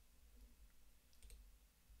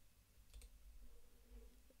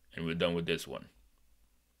 And we're done with this one.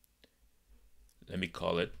 Let me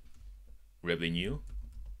call it revenue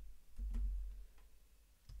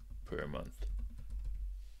per month.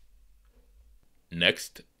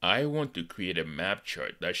 Next, I want to create a map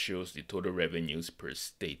chart that shows the total revenues per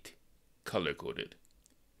state, color-coded.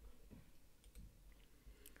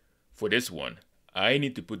 For this one, I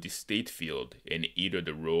need to put the state field in either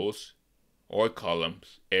the rows or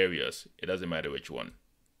columns areas. It doesn't matter which one.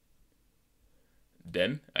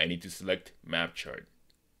 Then I need to select map chart.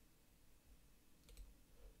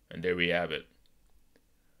 And there we have it.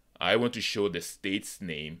 I want to show the state's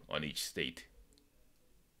name on each state.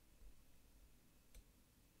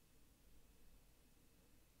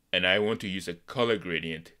 And I want to use a color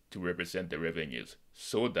gradient to represent the revenues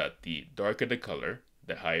so that the darker the color,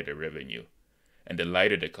 the higher the revenue, and the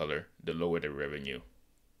lighter the color, the lower the revenue.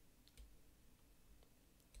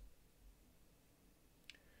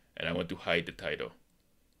 And I want to hide the title.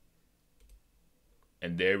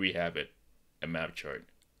 And there we have it, a map chart.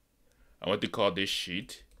 I want to call this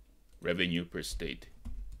sheet revenue per state.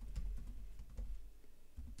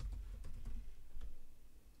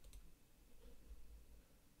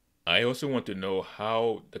 I also want to know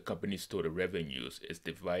how the company's total revenues is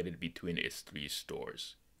divided between its 3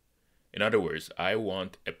 stores. In other words, I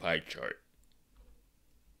want a pie chart.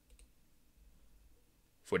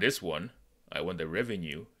 For this one, I want the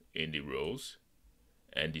revenue in the rows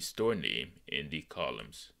and the store name in the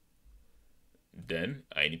columns. Then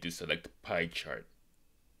I need to select pie chart.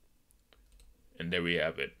 And there we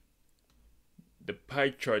have it. The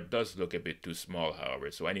pie chart does look a bit too small,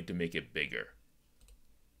 however, so I need to make it bigger.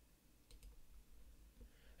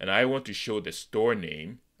 And I want to show the store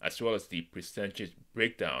name as well as the percentage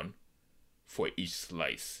breakdown for each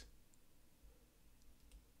slice.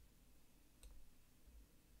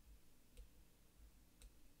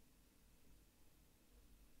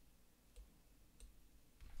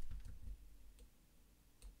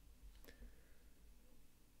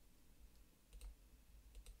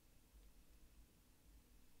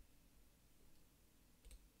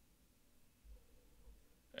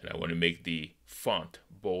 And I want to make the font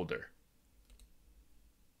bolder.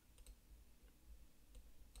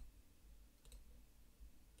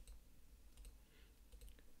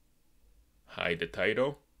 Hide the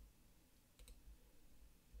title.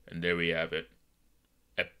 And there we have it.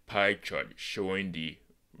 A pie chart showing the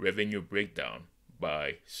revenue breakdown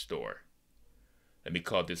by store. Let me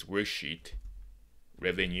call this worksheet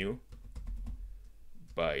revenue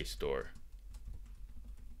by store.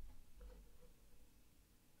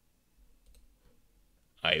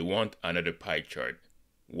 I want another pie chart,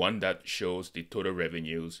 one that shows the total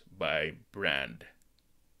revenues by brand.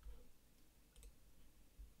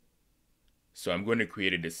 So I'm going to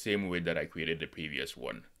create it the same way that I created the previous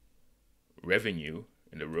one. Revenue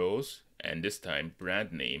in the rows, and this time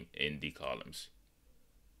brand name in the columns.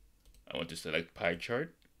 I want to select pie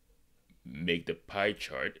chart, make the pie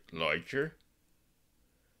chart larger,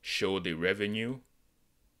 show the revenue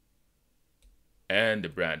and the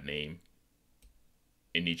brand name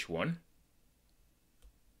in each one.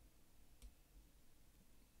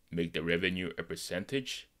 Make the revenue a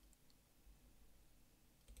percentage.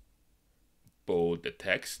 Bold the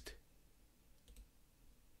text.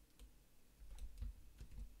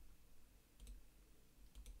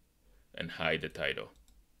 And hide the title.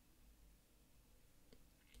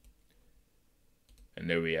 And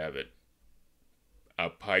there we have it. Our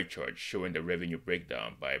pie chart showing the revenue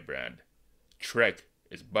breakdown by brand. Trek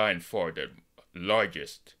is by and far the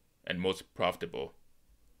largest and most profitable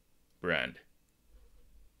brand.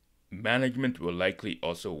 Management will likely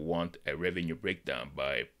also want a revenue breakdown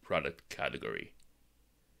by product category.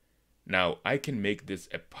 Now, I can make this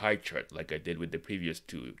a pie chart like I did with the previous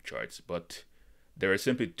 2 charts, but there are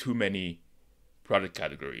simply too many product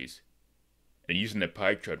categories, and using a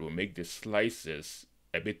pie chart will make the slices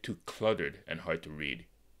a bit too cluttered and hard to read.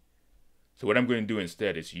 So what I'm going to do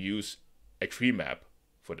instead is use a tree map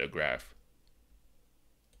for the graph.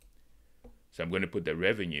 So I'm going to put the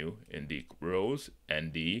revenue in the rows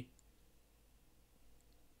and the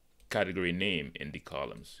category name in the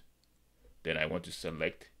columns. Then I want to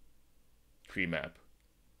select tree map.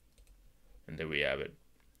 And there we have it.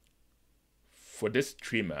 For this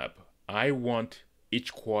tree map, I want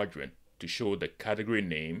each quadrant to show the category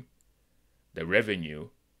name, the revenue,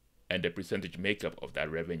 and the percentage makeup of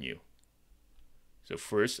that revenue. So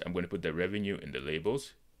first, I'm going to put the revenue in the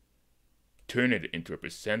labels, turn it into a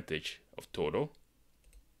percentage of total,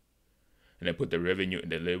 and then put the revenue in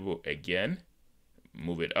the label again,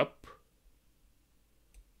 move it up,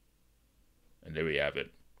 and there we have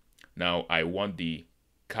it. Now I want the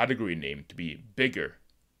category name to be bigger.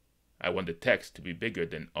 I want the text to be bigger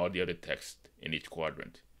than all the other text in each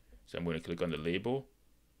quadrant. So I'm going to click on the label,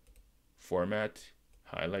 format,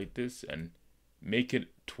 highlight this, and make it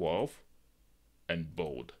 12 and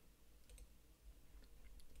bold.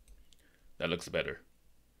 That looks better.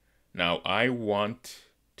 Now I want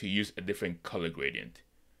to use a different color gradient.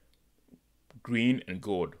 Green and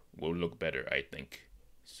gold will look better, I think.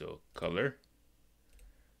 So color,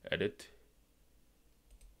 edit.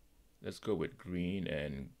 Let's go with green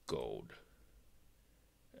and gold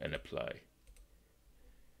and apply.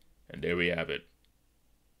 And there we have it.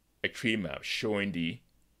 A tree map showing the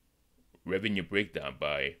revenue breakdown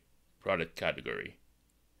by product category.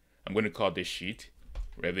 I'm going to call this sheet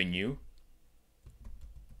revenue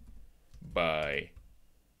by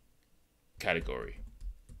category.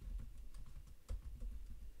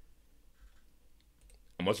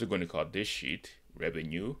 I'm also going to call this sheet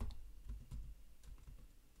revenue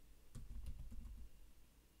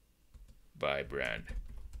by brand.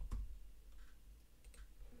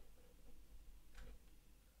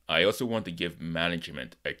 I also want to give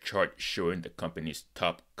management a chart showing the company's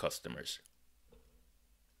top customers.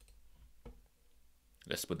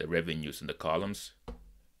 Let's put the revenues in the columns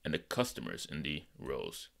and the customers in the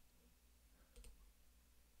rows.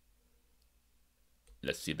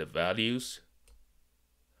 Let's see the values.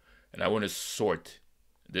 And I want to sort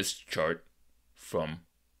this chart from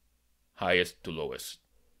highest to lowest.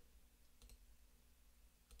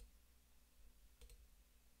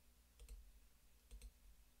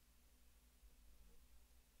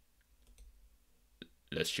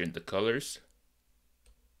 Let's change the colors.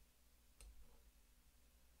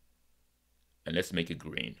 And let's make it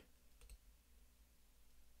green.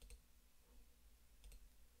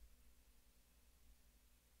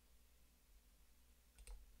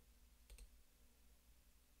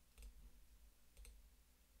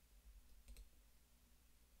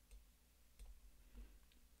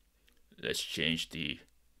 Let's change the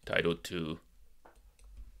title to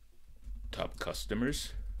Top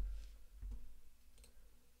Customers.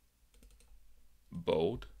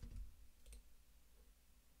 Bold.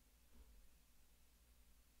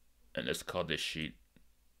 And let's call this sheet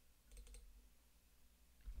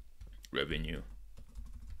Revenue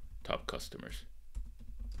Top Customers.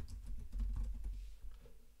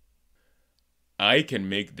 I can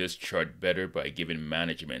make this chart better by giving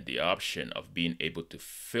management the option of being able to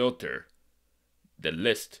filter the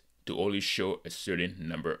list to only show a certain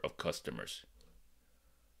number of customers.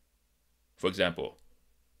 For example,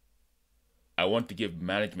 I want to give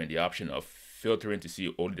management the option of filtering to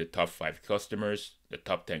see only the top 5 customers, the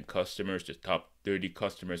top 10 customers, the top 30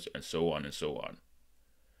 customers, and so on and so on.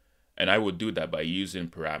 And I will do that by using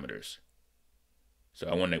parameters. So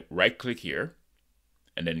I want to right click here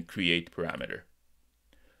and then create parameter.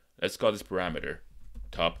 Let's call this parameter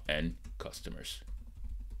top N customers.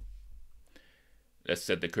 Let's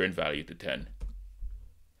set the current value to 10 and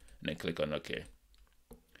then click on OK.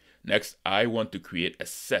 Next, I want to create a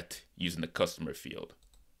set using the customer field.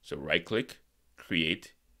 So right click,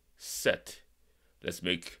 create, set. Let's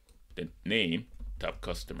make the name top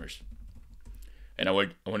customers. And I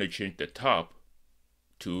want to change the top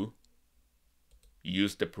to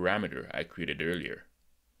use the parameter I created earlier.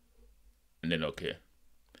 And then OK.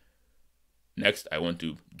 Next, I want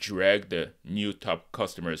to drag the new top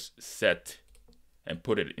customers set and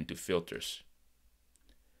put it into filters.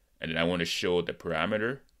 And then I want to show the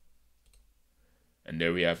parameter. And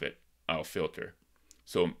there we have it, our filter.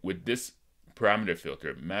 So with this parameter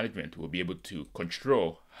filter, management will be able to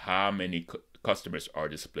control how many customers are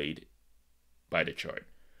displayed by the chart.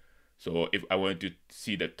 So if I wanted to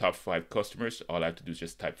see the top 5 customers, all I have to do is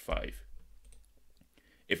just type 5.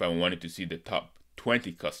 If I wanted to see the top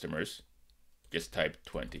 20 customers, just type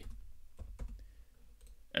 20.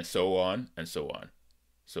 And so on and so on.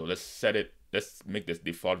 So let's set it, let's make this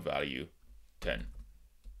default value 10.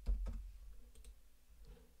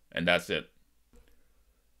 And that's it.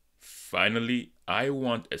 Finally, I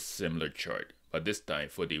want a similar chart, but this time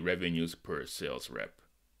for the revenues per sales rep.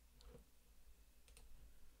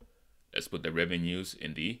 Let's put the revenues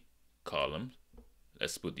in the columns.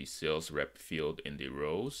 Let's put the sales rep field in the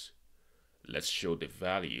rows. Let's show the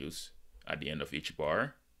values at the end of each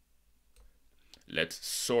bar. Let's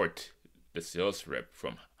sort the sales rep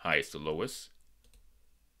from highest to lowest.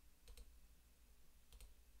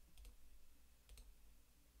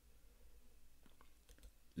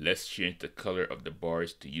 Let's change the color of the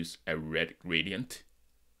bars to use a red gradient.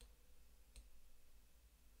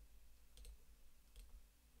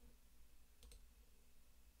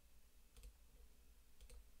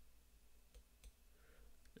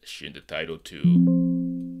 Let's change the title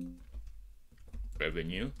to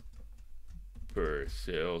Revenue per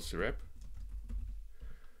Sales Rep.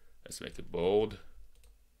 Let's make it bold.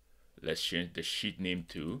 Let's change the sheet name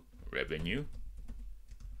to Revenue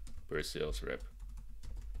per Sales Rep.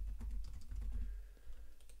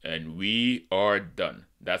 And we are done.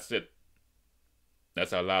 That's it.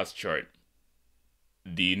 That's our last chart.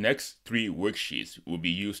 The next 3 worksheets will be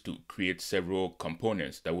used to create several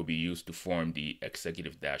components that will be used to form the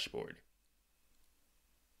executive dashboard.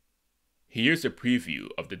 Here's a preview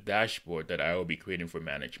of the dashboard that I will be creating for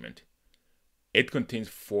management. It contains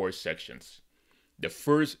 4 sections. The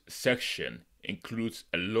first section includes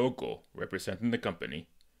a logo representing the company,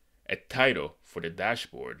 a title for the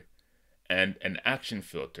dashboard, and an action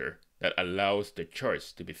filter that allows the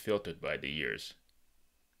charts to be filtered by the years.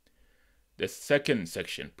 The second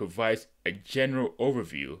section provides a general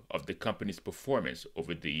overview of the company's performance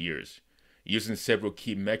over the years, using several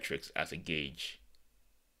key metrics as a gauge.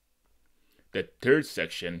 The third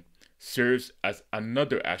section serves as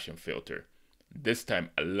another action filter, this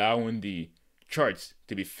time allowing the charts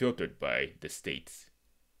to be filtered by the states.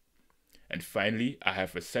 And finally, I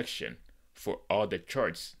have a section for all the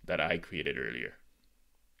charts that I created earlier.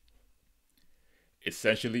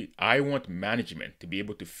 Essentially, I want management to be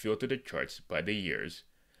able to filter the charts by the years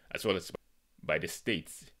as well as by the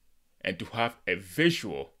states, and to have a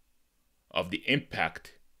visual of the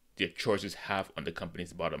impact their choices have on the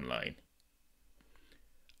company's bottom line.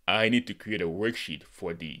 I need to create a worksheet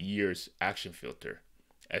for the year's action filter,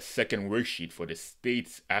 a second worksheet for the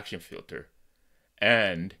state's action filter,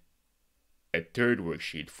 and a third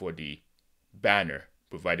worksheet for the banner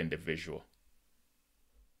providing the visual.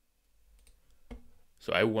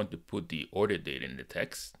 So I want to put the order date in the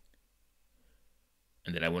text,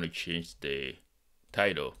 and then I want to change the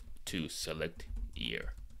title to select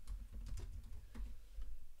year.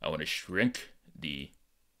 I want to shrink the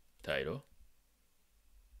title,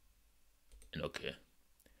 and okay.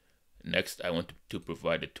 Next, I want to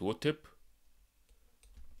provide a tooltip,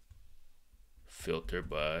 filter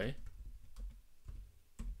by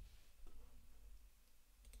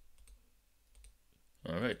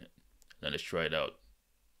all right, now let's try it out.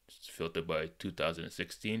 Filter by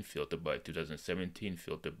 2016, filter by 2017,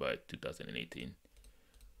 filter by 2018.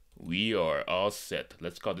 We are all set.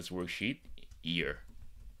 Let's call this worksheet year.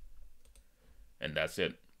 And that's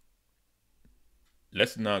it.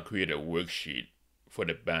 Let's now create a worksheet for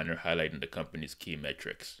the banner highlighting the company's key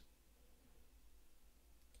metrics.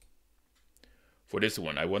 For this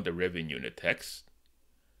one, I want the revenue in the text.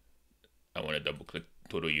 I want to double click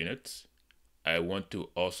total units. I want to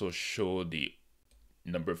also show the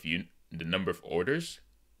number of orders.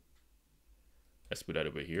 Let's put that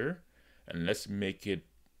over here, and let's make it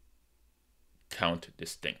count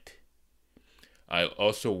distinct. I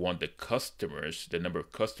also want the customers, the number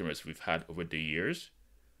of customers we've had over the years.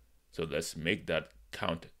 So let's make that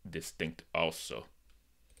count distinct also.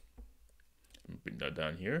 Bring that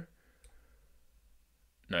down here.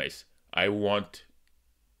 Nice. I want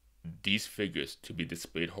these figures to be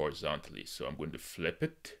displayed horizontally. So I'm going to flip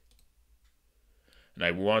it. And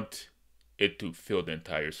I want it to fill the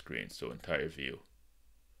entire screen, so entire view.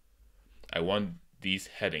 I want these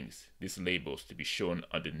headings, these labels, to be shown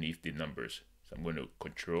underneath the numbers. So I'm going to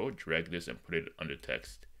control, drag this, and put it under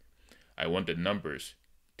text. I want the numbers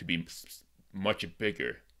to be much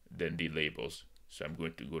bigger than the labels. So I'm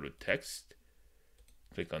going to go to text,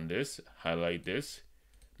 click on this, highlight this,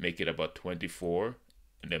 make it about 24,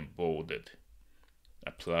 and then bold it.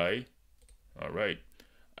 Apply. All right.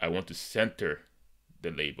 I want to center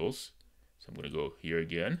the labels. So I'm going to go here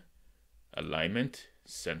again, alignment,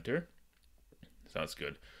 center. Sounds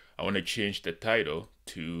good. I want to change the title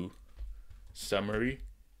to summary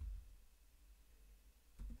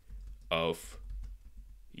of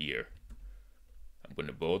year. I'm going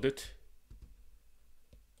to bold it.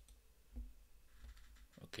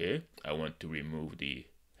 Okay, I want to remove the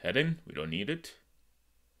heading. We don't need it.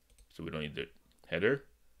 So we don't need the header.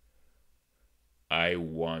 I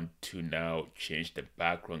want to now change the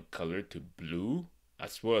background color to blue,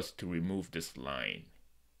 as well as to remove this line.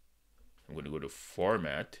 I'm going to go to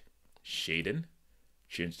Format, Shading,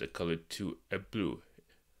 change the color to a blue.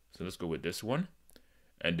 So let's go with this one,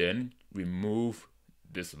 and then remove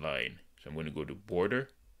this line. So I'm going to go to Border,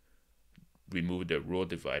 remove the row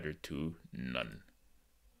divider to none.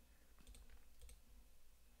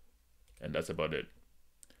 And that's about it.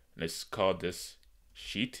 Let's call this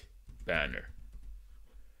sheet banner.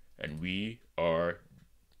 And we are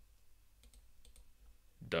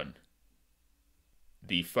done.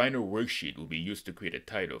 The final worksheet will be used to create a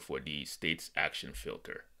title for the state's action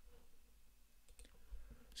filter.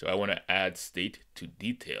 So I want to add state to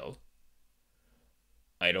detail.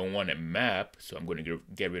 I don't want a map, so I'm going to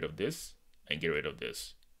get rid of this and get rid of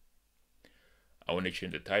this. I want to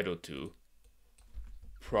change the title to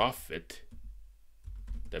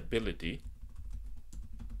Profitability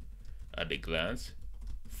at a glance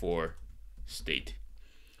for state.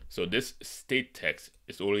 So this state text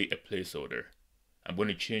is only a placeholder. I'm going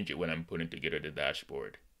to change it when I'm putting together the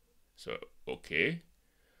dashboard. So, okay.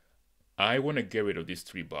 I want to get rid of these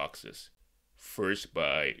three boxes. First,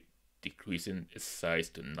 by decreasing its size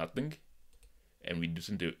to nothing and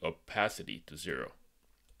reducing the opacity to 0.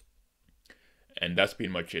 And that's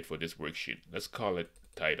pretty much it for this worksheet. Let's call it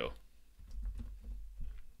title.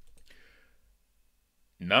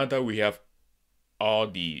 Now that we have all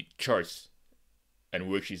the charts and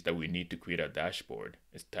worksheets that we need to create a dashboard,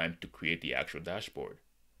 it's time to create the actual dashboard.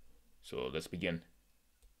 So let's begin.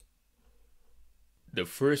 The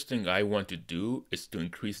first thing I want to do is to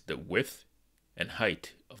increase the width and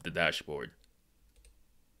height of the dashboard.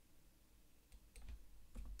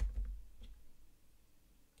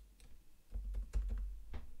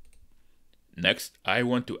 Next, I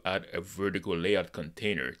want to add a vertical layout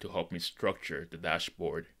container to help me structure the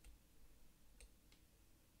dashboard.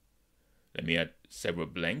 Let me add several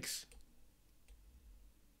blanks.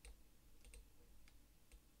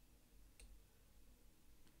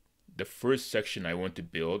 The first section I want to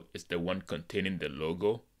build is the one containing the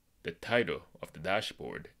logo, the title of the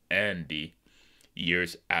dashboard, and the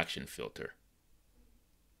year's action filter.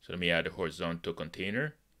 So let me add a horizontal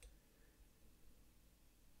container.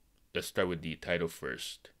 Let's start with the title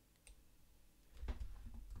first.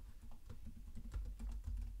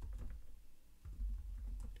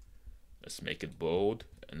 Let's make it bold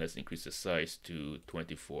and let's increase the size to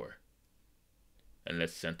 24. And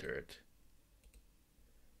let's center it.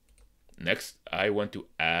 Next, I want to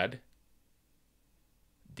add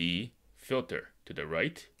the filter to the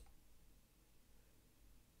right.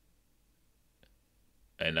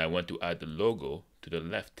 And I want to add the logo to the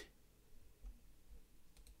left.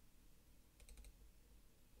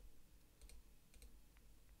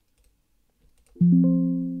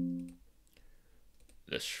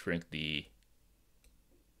 Let's shrink the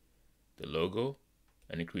logo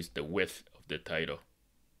and increase the width of the title.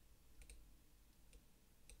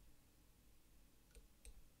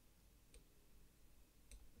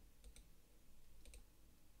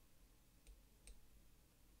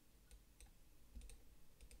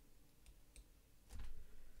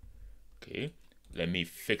 Okay, let me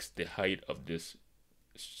fix the height of this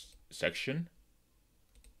section.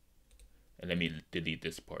 And let me delete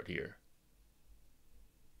this part here.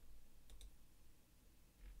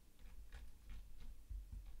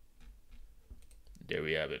 There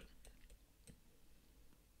we have it.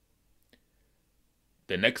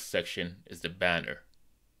 The next section is the banner.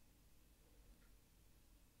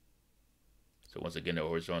 So once again, a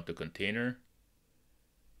horizontal container,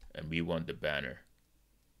 and we want the banner.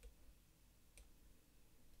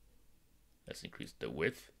 Let's increase the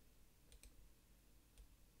width.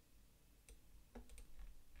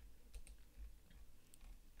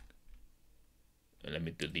 And let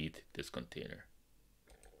me delete this container.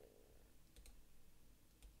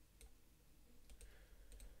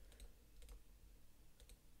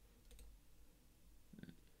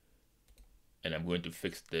 And I'm going to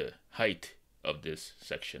fix the height of this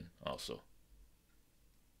section also.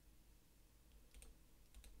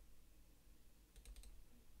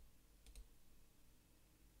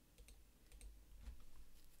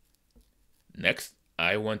 Next,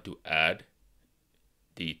 I want to add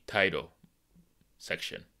the title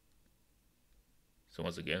section. So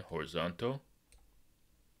once again, horizontal.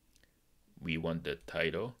 We want the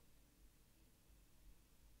title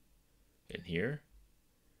in here.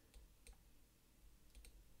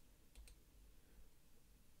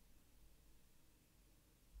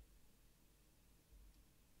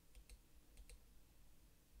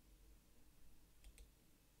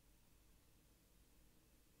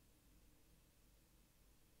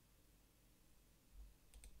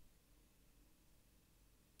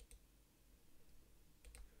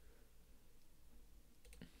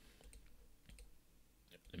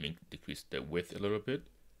 Let me decrease the width a little bit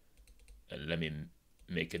and let me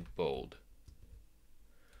make it bold.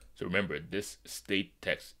 So remember, this state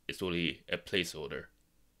text is only a placeholder.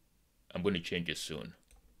 I'm going to change it soon.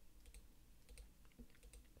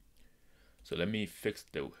 So let me fix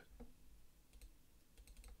the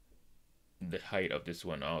height of this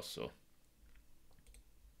one also.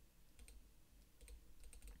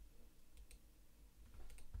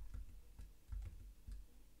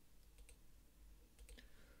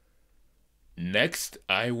 Next,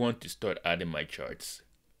 I want to start adding my charts.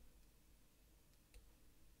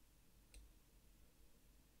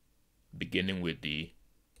 Beginning with the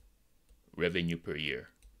revenue per year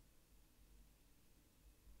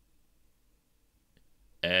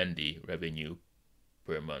and the revenue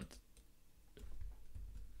per month.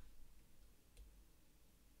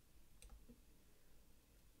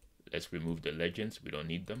 Let's remove the legends, we don't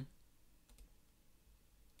need them.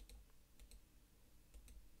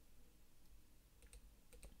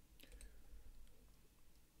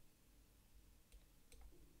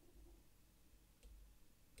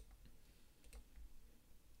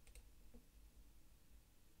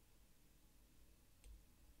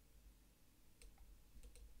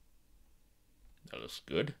 That looks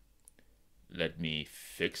good. Let me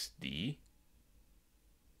fix the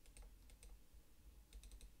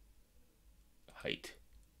height.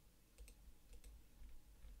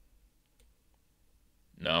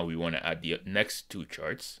 Now we want to add the next two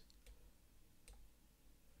charts.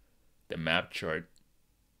 The map chart.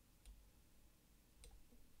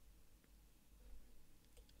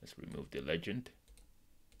 Let's remove the legend.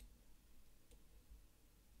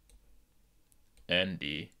 and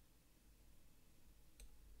the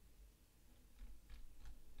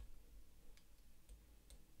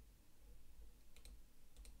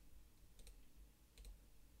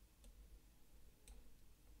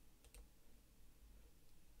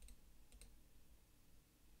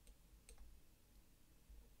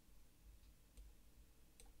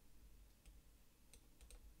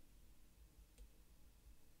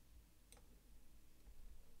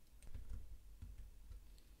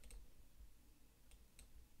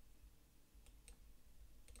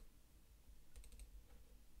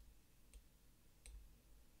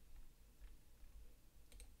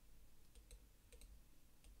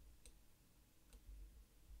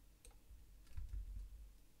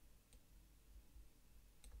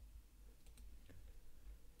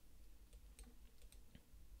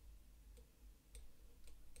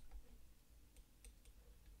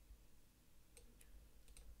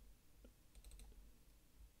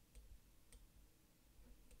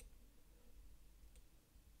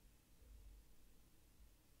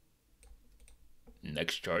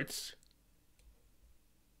next charts.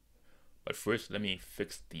 But first, let me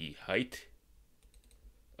fix the height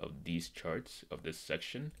of these charts of this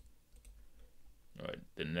section. All right,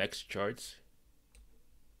 the next charts.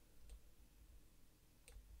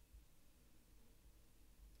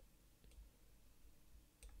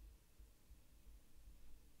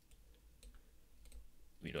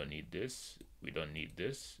 We don't need this. We don't need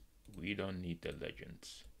this. We don't need the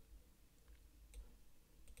legends.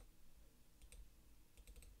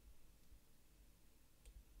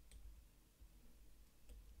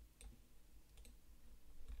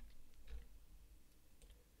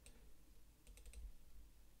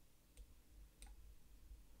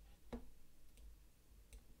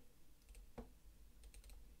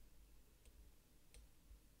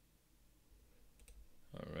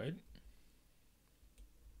 All right.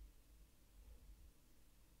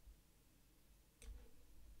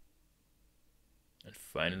 And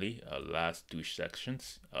finally, our last two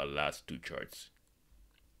sections, our last two charts.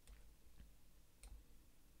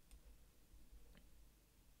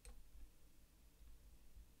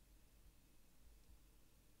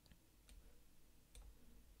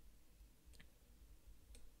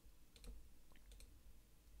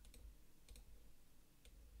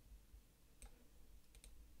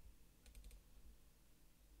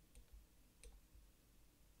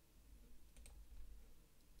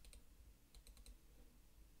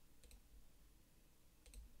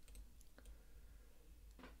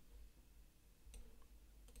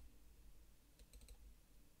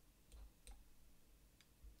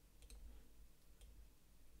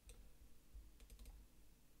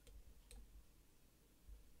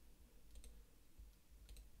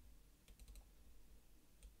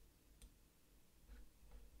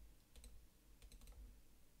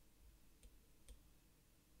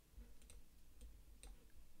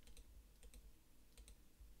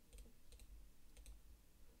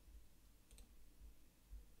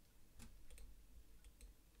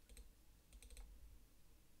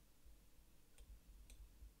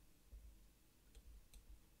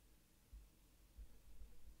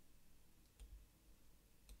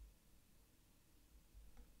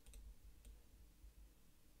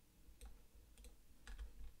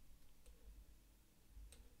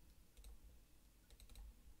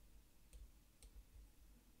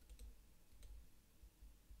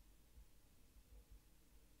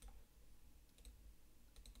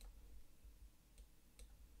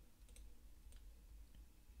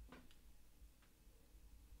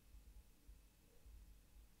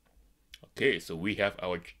 Okay, so we have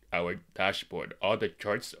our dashboard. All the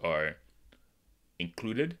charts are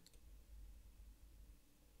included.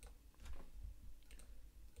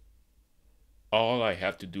 All I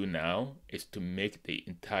have to do now is to make the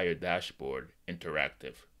entire dashboard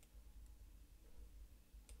interactive.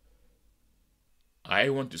 I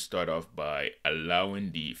want to start off by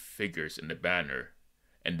allowing the figures in the banner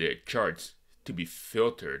and the charts to be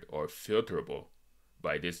filtered or filterable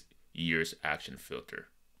by this year's action filter.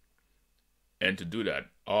 And to do that,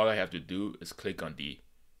 all I have to do is click on the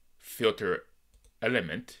filter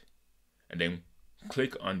element and then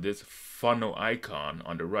click on this funnel icon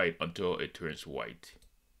on the right until it turns white.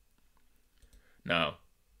 Now,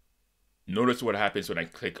 notice what happens when I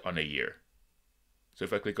click on a year. So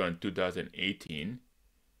if I click on 2018,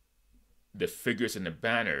 the figures in the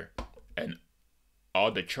banner and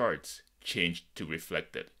all the charts change to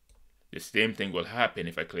reflect it. The same thing will happen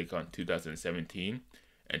if I click on 2017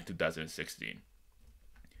 and 2016.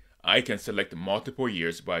 I can select multiple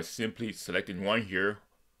years by simply selecting one year,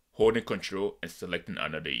 holding Control, and selecting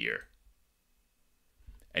another year.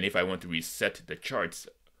 And if I want to reset the charts,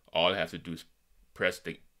 all I have to do is press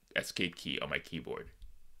the escape key on my keyboard.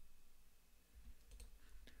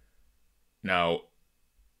 Now,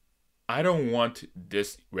 I don't want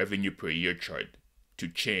this revenue per year chart to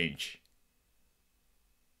change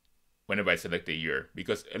whenever I select a year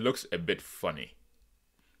because it looks a bit funny.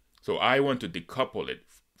 So I want to decouple it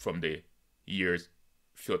from the year's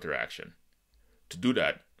filter action. To do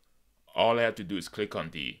that, all I have to do is click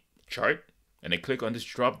on the chart and then click on this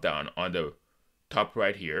drop down on the top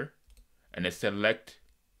right here and then select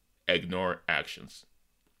ignore actions.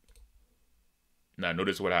 Now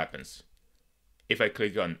notice what happens. If I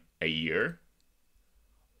click on a year,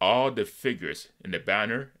 all the figures in the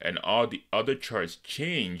banner and all the other charts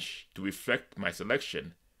change to reflect my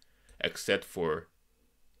selection except for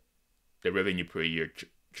the revenue per year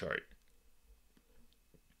chart.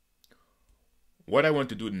 What I want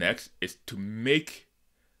to do next is to make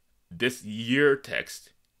this year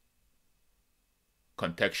text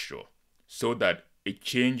contextual so that it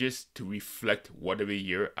changes to reflect whatever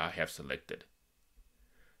year I have selected.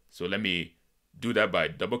 So let me do that by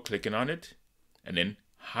double clicking on it and then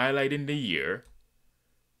highlighting the year,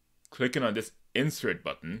 clicking on this insert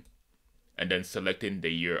button, and then selecting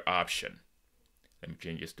the year option. Let me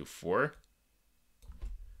change this to 4.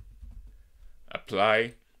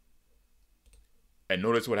 Apply. And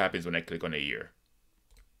notice what happens when I click on a year.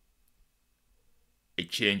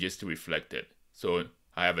 It changes to reflect it. So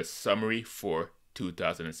I have a summary for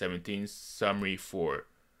 2017, summary for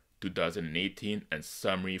 2018, and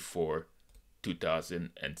summary for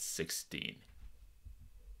 2016.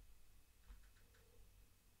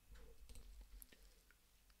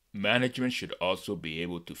 Management should also be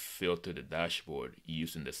able to filter the dashboard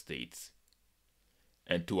using the states.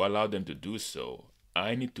 And to allow them to do so,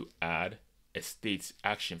 I need to add a states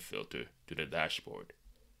action filter to the dashboard.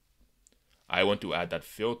 I want to add that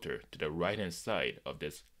filter to the right hand side of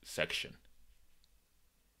this section.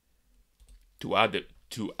 To add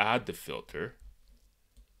the filter,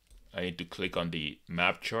 I need to click on the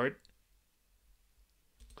map chart,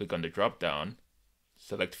 click on the drop down,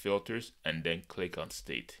 select filters, and then click on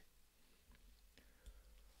state.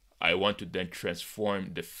 I want to then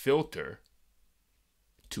transform the filter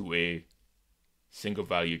to a single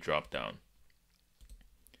value drop down.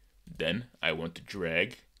 Then I want to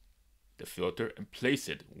drag the filter and place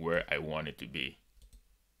it where I want it to be.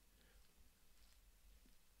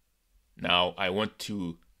 Now I want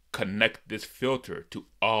to connect this filter to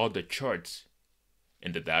all the charts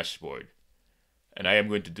in the dashboard. And I am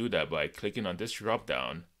going to do that by clicking on this drop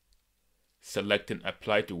down, selecting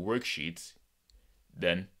apply to worksheets,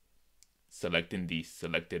 then selecting the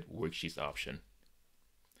selected worksheets option.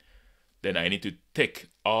 Then I need to tick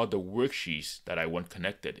all the worksheets that I want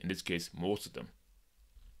connected, in this case most of them.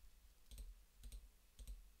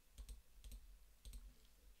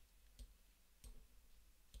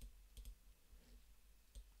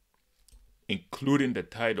 Including the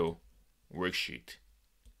title worksheet.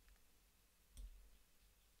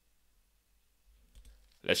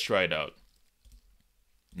 Let's try it out.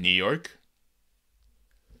 New York.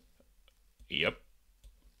 Yep.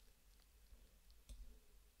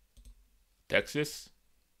 Texas.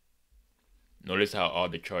 Notice how all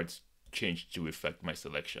the charts changed to reflect my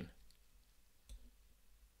selection.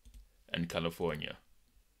 And California.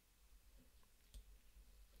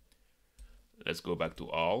 Let's go back to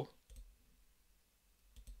all.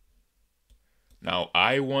 Now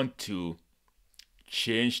I want to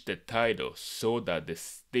change the title so that the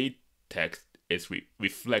state text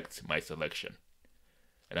reflects my selection.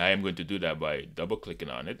 And I am going to do that by double clicking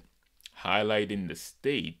on it, highlighting the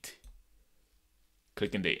state,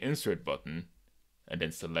 clicking the insert button, and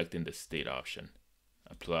then selecting the state option.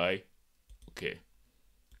 Apply. Okay.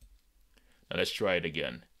 Now let's try it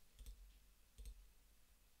again.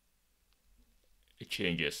 It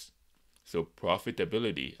changes. So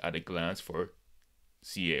profitability at a glance for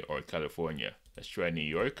CA or California. Let's try New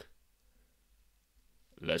York.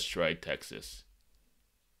 Let's try Texas.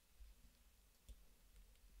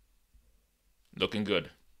 Looking good.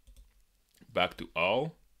 Back to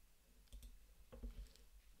all.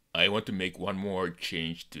 I want to make one more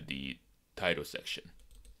change to the title section.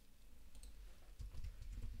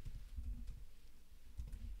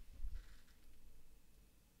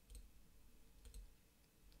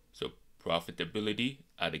 So profitability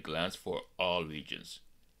at a glance for all regions.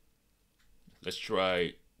 Let's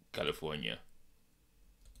try California.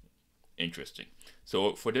 Interesting.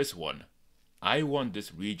 So for this one, I want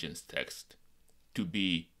this region's text to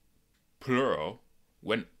be plural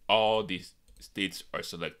when all these states are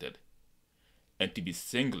selected, and to be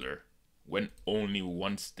singular when only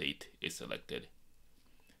one state is selected.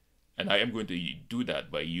 And I am going to do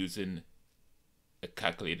that by using a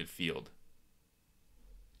calculated field.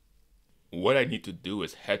 What I need to do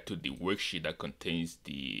is head to the worksheet that contains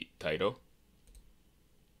the title,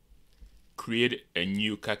 create a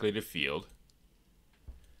new calculated field,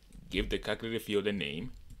 give the calculated field a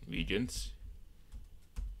name, regions,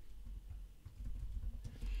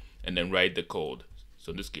 and then write the code.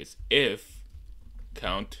 So in this case, if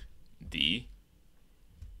count D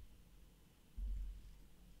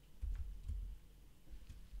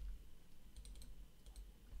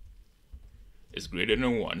is greater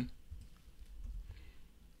than 1,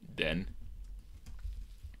 then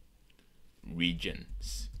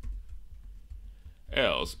regions,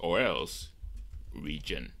 else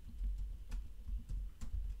region.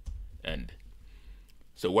 And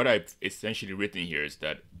so what I've essentially written here is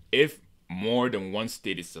that if more than one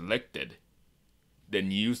state is selected,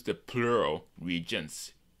 then use the plural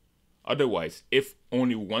regions. Otherwise, if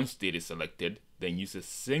only one state is selected, then use a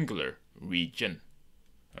singular region.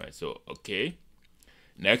 All right, so okay.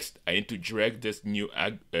 Next, I need to drag this new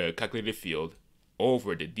calculated field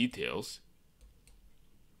over the details,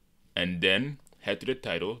 and then head to the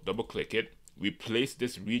title, double click it, replace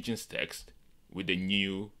this regions text with the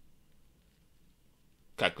new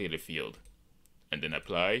calculated field, and then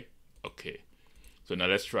apply. Okay, so now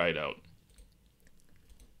let's try it out.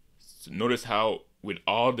 So notice how with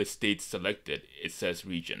all the states selected, it says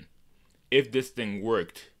region. If this thing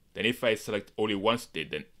worked, then if I select only one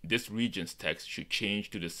state, then this regions text should change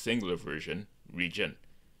to the singular version, region.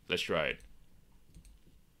 Let's try it.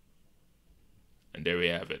 And there we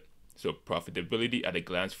have it. So profitability at a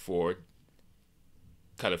glance for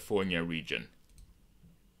California region,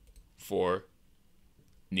 for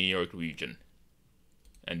New York region,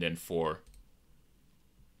 and then for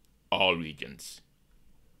all regions.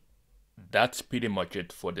 That's pretty much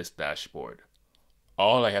it for this dashboard.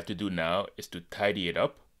 All I have to do now is to tidy it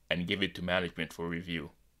up and give it to management for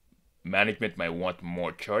review. Management might want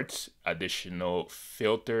more charts, additional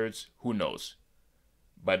filters, who knows.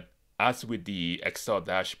 But as with the Excel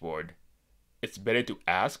dashboard, it's better to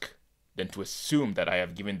ask than to assume that I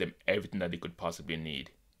have given them everything that they could possibly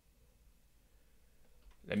need.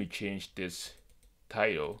 Let me change this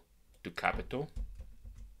title to capital.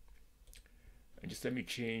 And just let me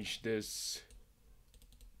change this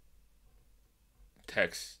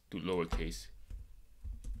text to lowercase.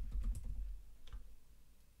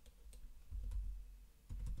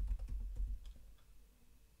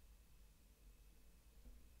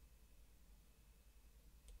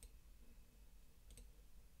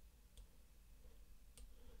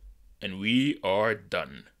 And we are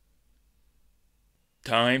done.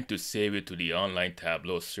 Time to save it to the online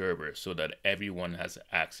Tableau server so that everyone has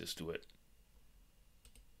access to it.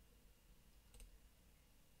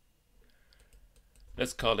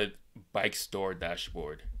 Let's call it BikeStore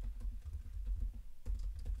dashboard.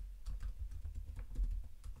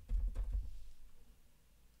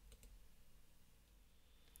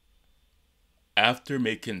 After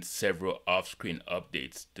making several off-screen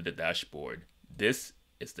updates to the dashboard, this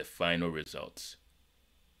is the final results.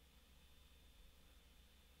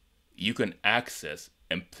 You can access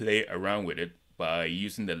and play around with it by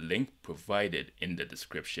using the link provided in the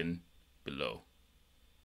description below.